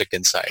conflict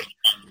inside.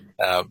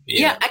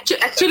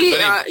 Actually,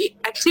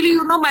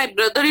 my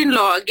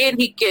brother-in-law, again,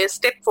 he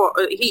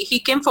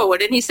came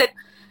forward and he said,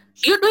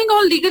 "You're doing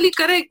all legally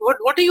correct.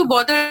 What are you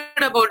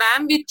bothered about?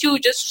 I'm with you.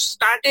 Just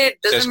start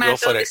it. Doesn't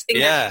matter." This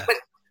thing. But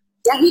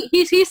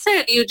he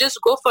said, "You just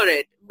go for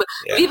it." But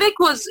Vivek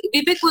was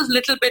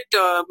little bit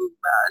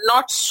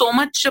not so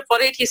much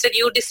for it. He said,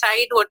 "You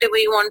decide whatever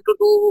you want to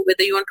do,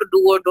 whether you want to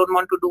do or don't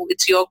want to do.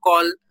 It's your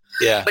call."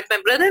 Yeah. But my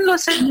brother-in-law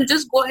said, "You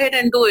just go ahead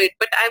and do it."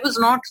 But I was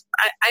not.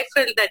 I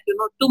felt that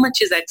too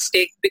much is at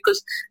stake,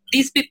 because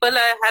these people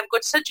have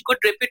got such good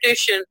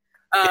reputation,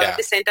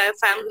 this entire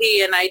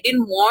family, and I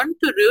didn't want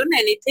to ruin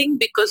anything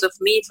because of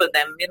me for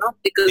them.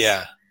 Because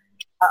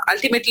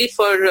ultimately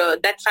for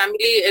that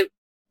family,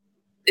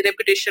 the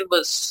reputation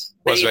was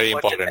very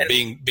important.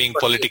 Being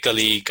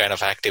politically kind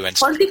of active and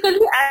politically,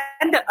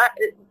 and there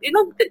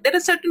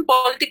are certain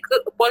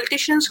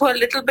politicians who are a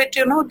little bit,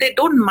 they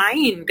don't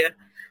mind.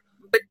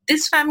 But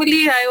this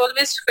family, I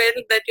always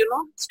felt that,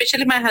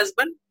 especially my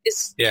husband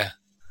is. Yeah.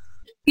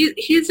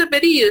 He's a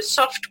very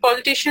soft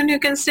politician, you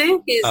can say.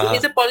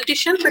 He's a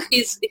politician, but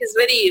he's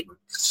very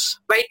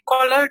white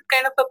collar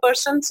kind of a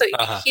person. So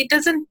he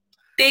doesn't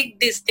take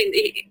this thing.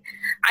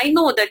 I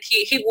know that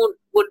he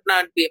would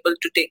not be able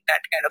to take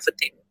that kind of a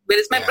thing.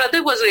 Whereas my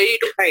brother was ready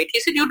to fight. He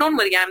said, "You don't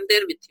worry, I'm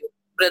there with you,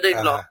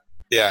 brother-in-law."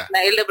 Yeah.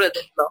 My elder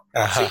brother-in-law.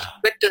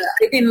 But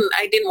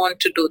I didn't want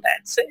to do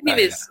that. So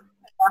anyways.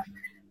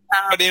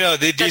 But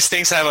these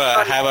things have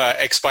a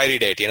expiry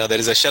date. There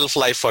is a shelf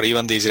life for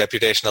even these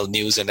reputational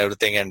news and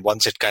everything. And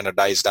once it kind of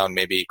dies down,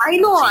 maybe. I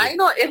know.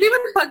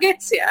 Everyone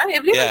forgets. Yeah,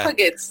 everyone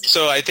forgets.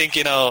 So I think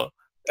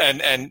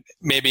and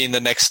maybe in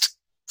the next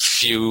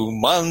few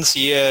months,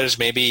 years,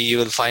 maybe you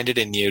will find it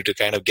in you to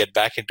kind of get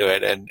back into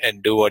it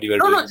and do what you were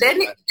doing. No.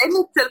 Then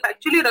itself,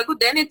 actually, Raghu.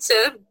 Then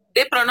itself,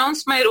 they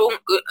pronounced my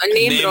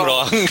name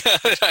wrong.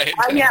 Right.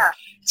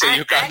 So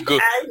you can't go.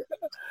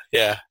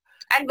 Yeah.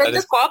 And when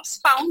the cops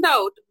found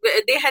out,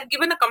 they had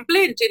given a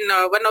complaint in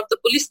one of the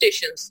police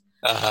stations.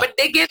 But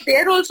they gave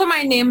there also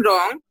my name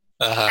wrong.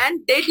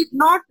 And they did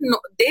not know.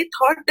 They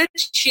thought that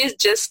she is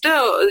just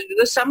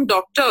some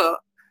doctor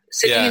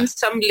sitting in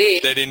some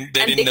lane. They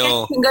didn't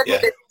know.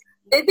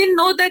 They didn't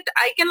know that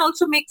I can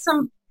also make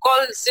some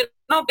calls,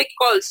 big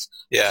calls.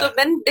 Yeah. So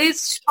when they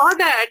saw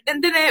that,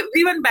 then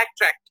everyone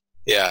backtracked.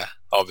 Yeah,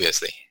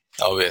 obviously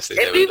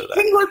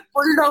Everything was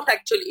pulled off.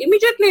 Actually,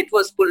 immediately it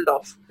was pulled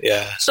off.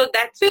 Yeah. So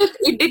that way,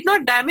 it did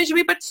not damage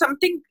me, but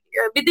something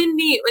within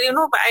me,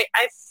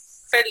 I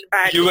felt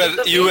bad.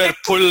 You were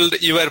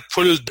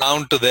pulled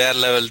down to their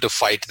level to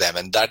fight them,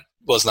 and that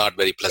was not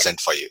very pleasant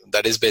for you.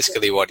 That is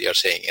basically what you're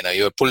saying.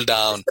 You were pulled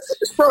down.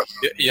 So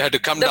you had to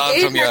come down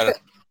from your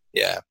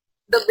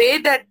The way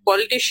that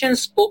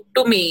politicians spoke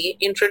to me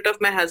in front of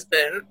my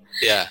husband,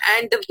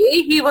 and the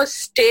way he was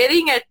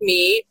staring at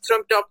me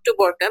from top to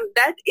bottom,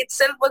 that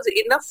itself was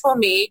enough for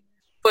me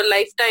for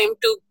lifetime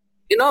to,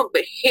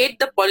 hate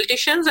the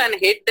politicians and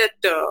hate that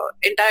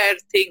entire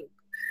thing.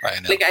 I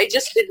know. Like, I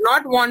just did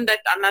not want that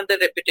another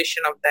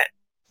repetition of that.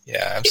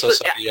 Yeah, I'm so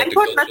sorry. I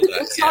thought nothing.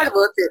 It's not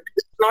worth it.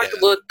 It's not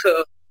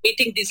worth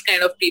meeting these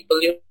kind of people.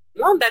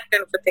 That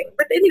kind of a thing.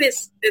 But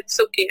anyways, it's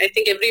okay. I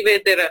think everywhere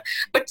there are.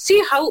 But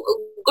see how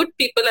good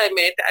people I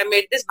met. I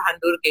met this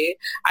Bhandurge.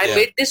 I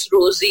met this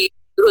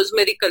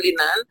Rosemary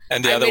Kalinan.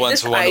 And the other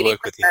ones who want to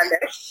work with you.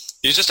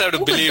 You just have to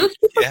believe.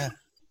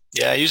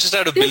 Yeah, you just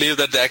have to believe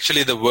that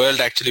actually the world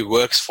actually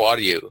works for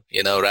you,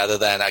 rather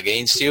than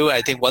against you.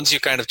 I think once you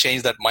kind of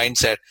change that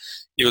mindset,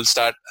 you will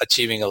start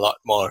achieving a lot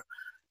more.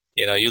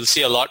 You'll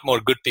see a lot more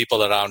good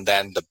people around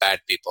than the bad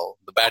people.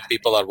 The bad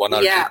people are one or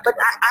two. Yeah, but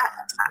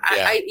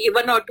I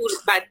one or two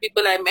bad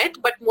people I met,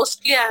 but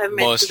mostly I have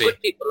met good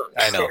people.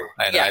 I know.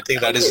 Yeah, I think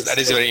that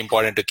is very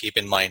important to keep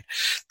in mind.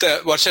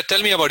 Varsha,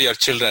 tell me about your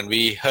children.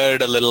 We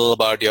heard a little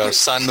about your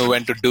son who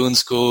went to Doon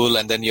School,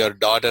 and then your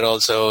daughter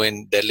also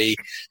in Delhi.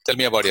 Tell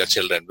me about your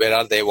children. Where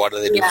are they? What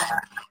are they doing?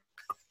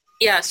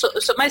 Yeah. So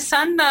my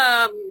son,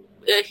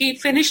 he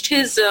finished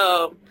his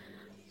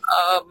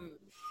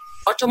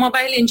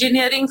automobile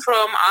engineering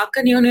from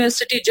Aachen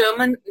University,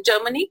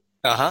 Germany.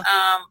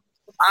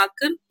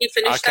 Aachen. He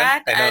finished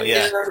that. I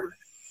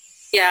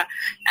know,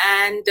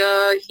 and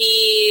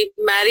he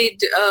married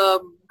a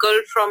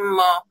girl from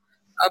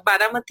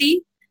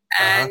Baramati,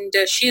 and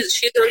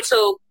she's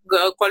also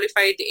a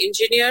qualified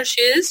engineer.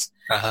 She is,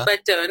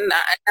 but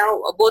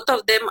now both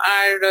of them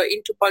are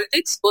into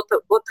politics.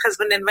 Both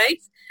husband and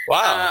wife.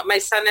 Wow. My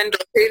son and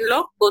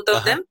daughter-in-law, both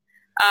of them.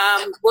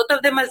 Both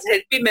of them as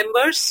HELPI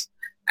members.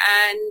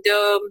 And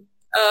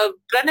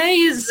Pranay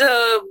is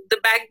the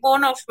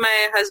backbone of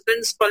my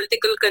husband's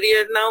political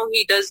career now.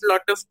 He does a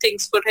lot of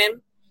things for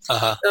him.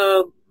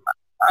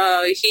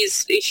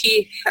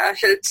 He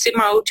helps him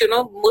out.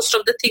 Most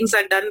of the things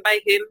are done by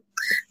him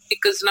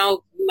because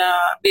now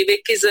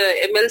Vivek is a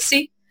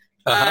MLC.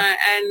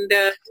 And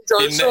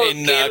he's also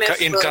in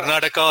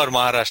Karnataka or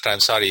Maharashtra. I'm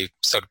sorry,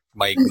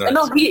 my ignorance.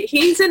 No,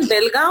 he's in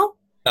Belgaum.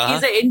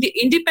 He's an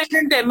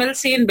independent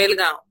MLC in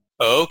Belgaum.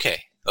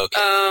 Okay.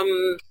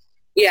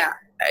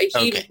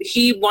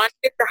 He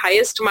wanted the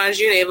highest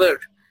margin ever.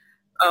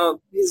 I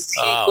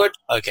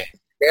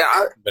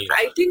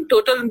think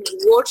total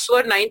votes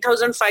were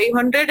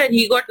 9,500 and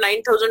he got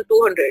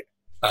 9,200.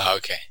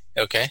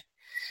 Okay.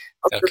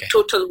 The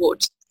total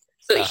votes.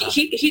 So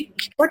he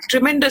got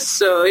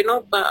tremendous,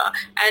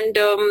 and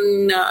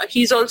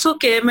he's also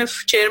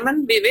KMF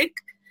chairman, Vivek,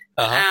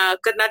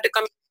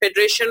 Karnataka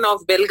Federation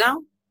of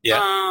Belgaum.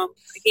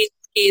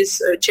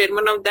 He's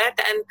chairman of that,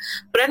 and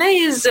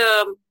Pranay is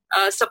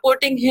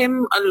supporting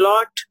him a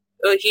lot.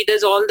 He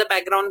does all the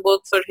background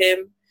work for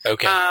him.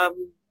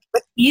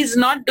 But he's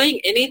not doing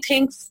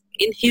anything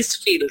in his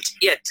field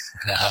yet.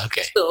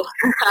 So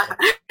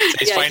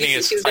he's finding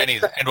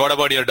it. And what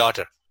about your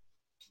daughter?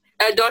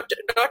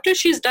 Daughter,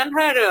 she's done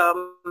her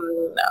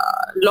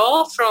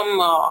law from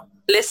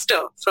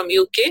Leicester, from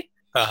UK.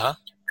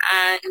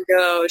 And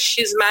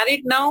she's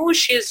married now.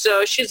 She's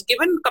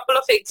given a couple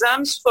of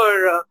exams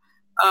for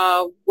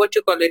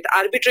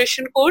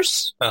arbitration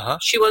course.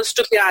 She wants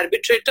to be an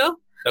arbitrator.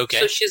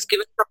 So she's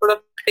given a couple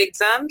of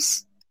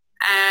exams.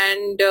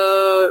 And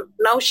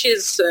now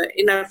she's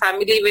in a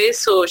family way.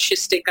 So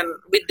she's taken,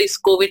 with this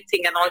COVID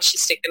thing and all,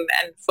 she's taken,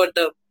 and for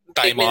the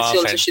time off,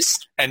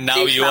 and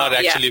now you are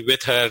actually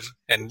with her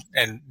and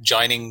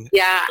joining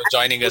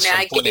us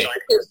from Pune.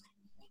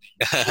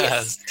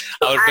 Yes.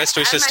 Our best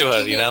wishes to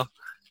her,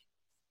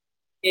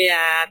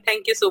 Yeah,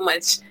 thank you so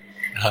much.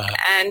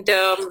 And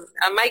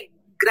my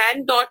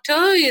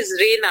granddaughter is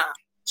Reena.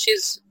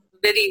 She's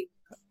very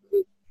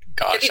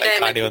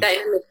dynamic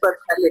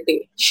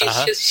personality.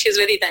 She's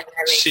very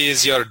dynamic. She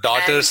is your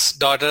daughter's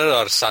daughter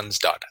or son's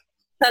daughter?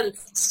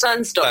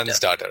 Son's daughter. Son's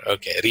daughter.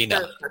 Okay,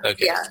 Reena.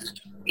 Okay. Yeah.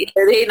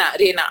 Reena,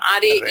 Raena.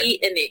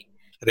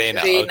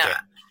 Reena.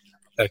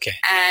 Okay.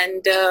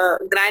 And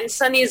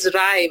grandson is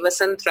Rai,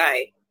 Vasant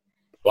Rai.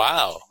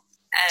 Wow.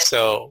 And,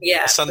 so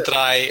Vasant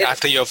Rai,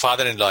 after your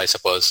father-in-law, I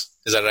suppose.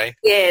 Is that right?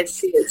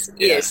 Yes,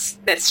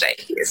 that's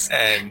right. Yes.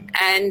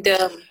 And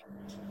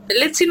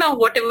let's see now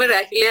whatever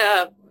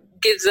Ahilya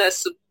gives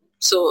us.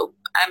 So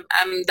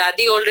I'm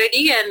Dadi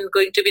already and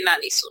going to be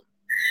Nani soon.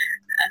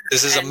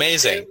 This is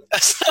amazing.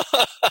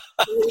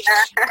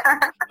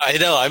 I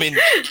know. I mean,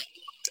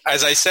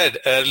 as I said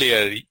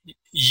earlier,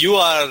 you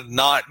are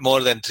not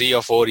more than 3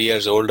 or 4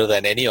 years older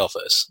than any of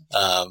us.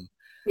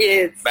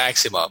 Yes.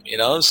 Maximum,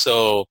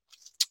 so,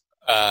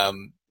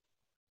 and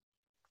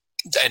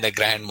a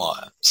grandma.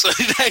 So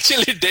it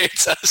actually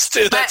dates us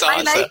still. That's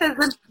awesome. My life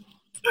isn't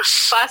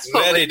fast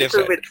forward. Very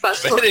different.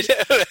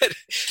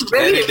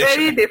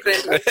 Very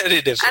different.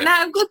 Very different. And I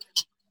have got,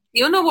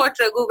 you know what,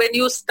 Raghu, when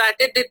you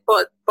started the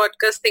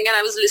podcasting and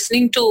I was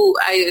listening to,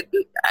 I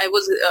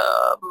was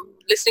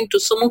listening to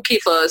Sumukhi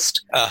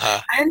first.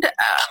 And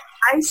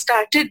I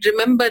started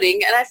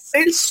remembering and I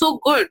felt so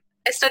good.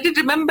 I started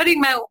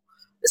remembering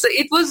so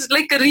it was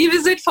like a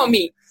revisit for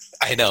me.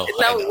 I know.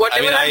 Now,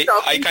 whatever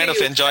I kind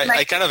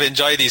of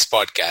enjoy these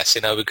podcasts,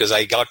 because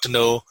I got to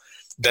know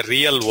the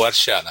real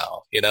Varsha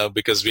now,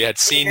 because we had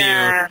seen you,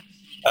 and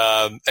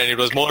it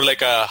was more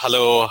like a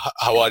hello,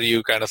 how are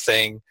you kind of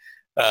thing.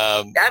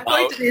 I'm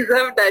going to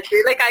reserve that.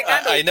 Like I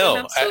can't. I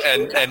know,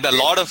 and a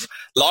lot of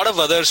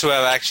others who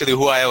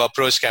I have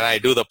approached, can I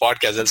do the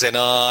podcast? They'll say,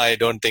 no, I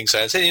don't think so.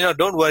 I say,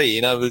 don't worry,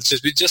 we'll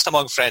just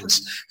among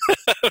friends.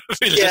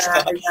 We'll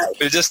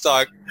just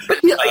talk.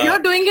 But you're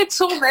doing it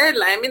so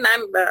well. I mean,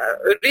 I'm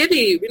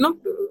really,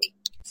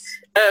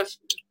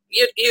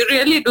 you're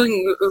really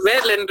doing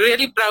well, and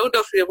really proud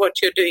of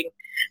what you're doing.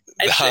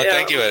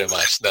 Thank you very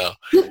much. No,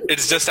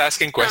 it's just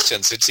asking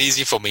questions. It's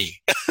easy for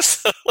me.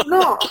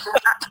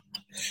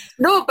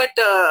 No, but,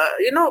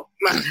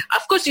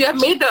 of course you have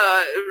made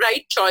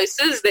right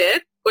choices there,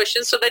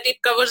 questions, so that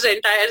it covers the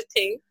entire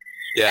thing.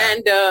 Yeah.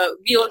 And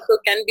we also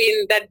can be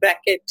in that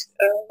bracket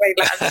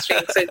while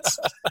answering. So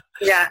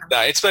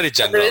it's very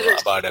general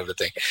about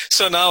everything.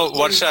 So now,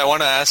 Varsha, I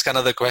want to ask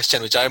another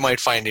question, which I might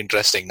find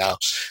interesting now.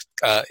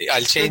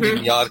 I'll change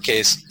in your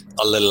case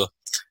a little.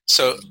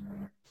 So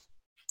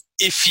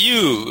if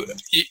you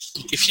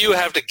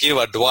have to give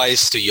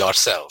advice to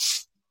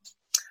yourself,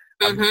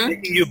 I'm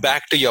taking you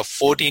back to your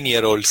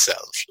 14-year-old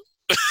self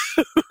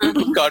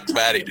who got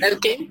married.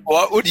 Okay.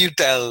 What will you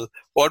tell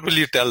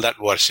that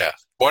Varsha?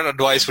 What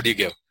advice would you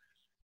give?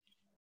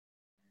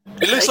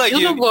 It looks like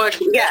you know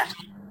what?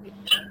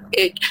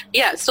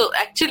 Yeah. So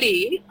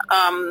actually,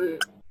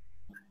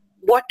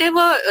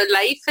 whatever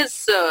life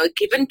has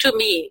given to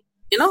me,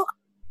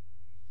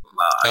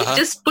 I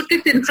just put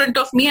it in front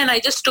of me and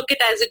I just took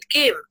it as it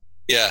came.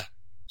 Yeah.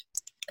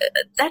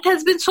 That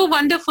has been so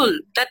wonderful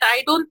that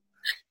I don't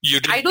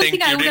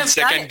think I would have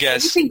done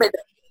anything better.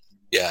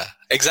 Yeah,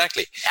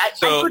 exactly. I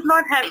could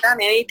not have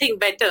done anything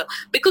better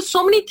because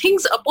so many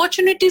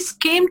opportunities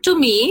came to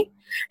me,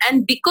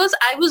 and because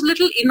I was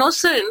little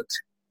innocent,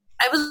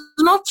 I was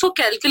not so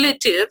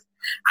calculative,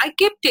 I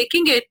kept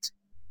taking it.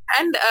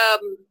 And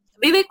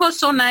Vivek was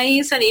so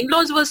nice and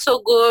in-laws were so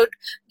good.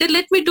 They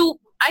let me do.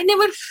 I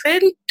never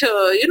felt,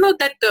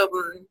 that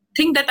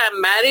thing that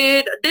I'm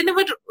married. They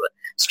never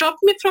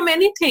stopped me from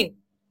anything.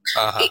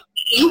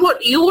 You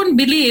won't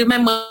believe, my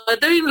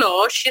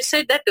mother-in-law, she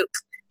said that,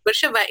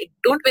 Varsha,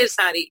 don't wear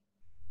sari.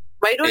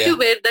 Why don't you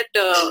wear that,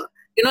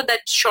 that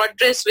short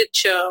dress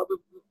which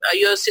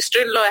your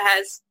sister-in-law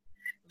has?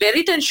 Wear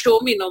it and show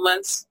me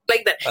once.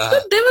 Like that.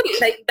 So they were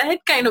like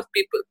that kind of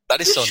people.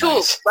 That is so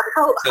nice.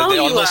 How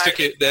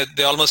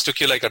they almost took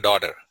you like a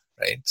daughter,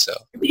 right? So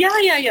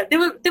Yeah. They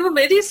were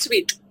very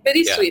sweet.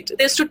 Very sweet.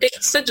 They used to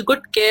take such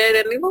good care,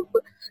 and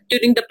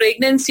during the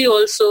pregnancy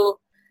also.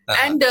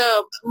 And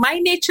my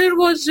nature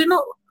was,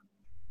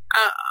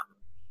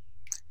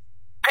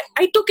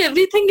 I took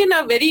everything in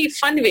a very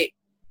fun way.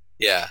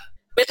 Yeah.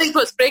 Whether it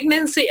was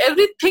pregnancy,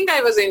 everything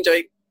I was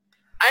enjoying.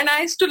 And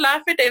I used to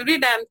laugh at every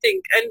damn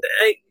thing. And,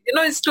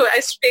 I used to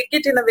take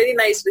it in a very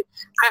nice way.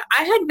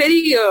 I had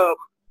very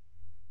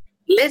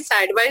less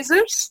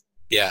advisors.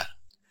 Yeah.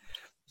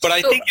 But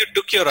I think you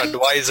took your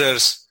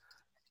advisors,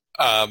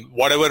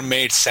 whatever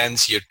made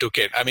sense, you took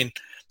it. I mean,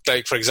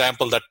 like, for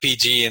example, that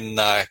PG in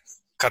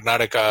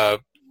Karnataka,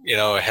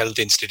 Health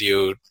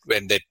Institute,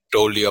 when they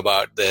told you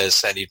about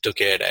this and you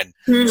took it, and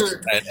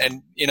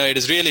it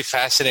is really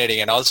fascinating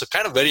and also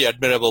kind of very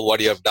admirable what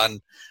you have done,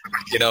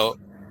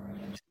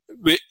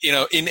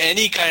 in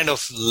any kind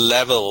of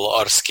level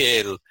or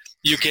scale.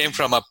 You came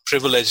from a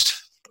privileged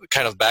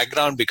kind of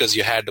background because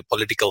you had a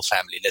political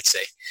family, let's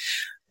say.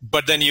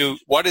 But then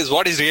what is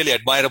really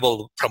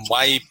admirable from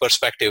my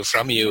perspective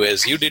from you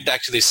is you didn't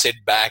actually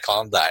sit back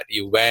on that.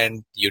 You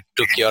went, you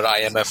took your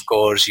IMF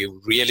course,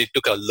 you really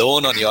took a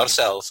loan on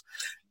yourself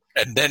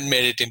and then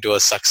made it into a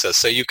success.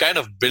 So you kind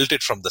of built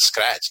it from the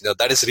scratch.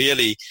 That is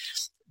really,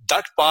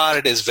 that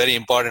part is very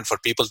important for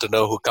people to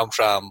know who come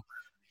from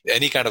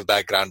any kind of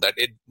background, that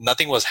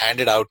nothing was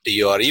handed out to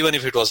you, or even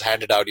if it was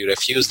handed out, you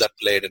refused that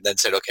plate and then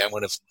said, okay, I'm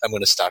going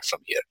to start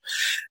from here.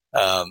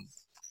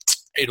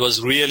 It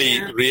was really,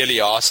 really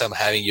awesome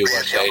having you,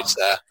 Varsha. It's,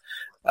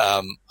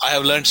 I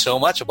have learned so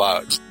much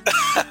about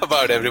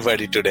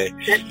everybody today.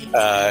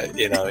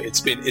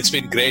 It's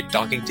been great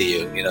talking to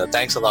you.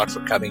 Thanks a lot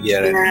for coming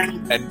here,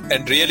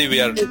 and really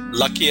we are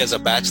lucky as a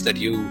batch that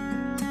you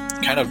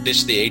kind of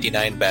ditched the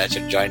 89 batch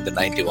and joined the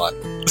 91.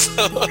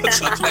 So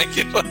thank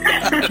you for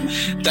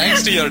that.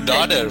 Thanks to your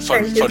daughter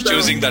for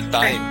choosing that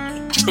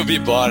time to be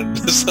born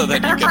so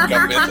that you can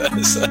come with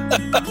us.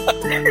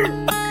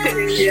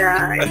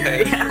 Yeah.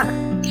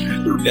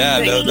 Yeah,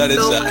 no, that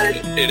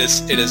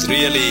is. It is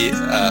really.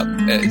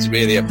 It's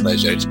really a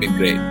pleasure. It's been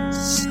great.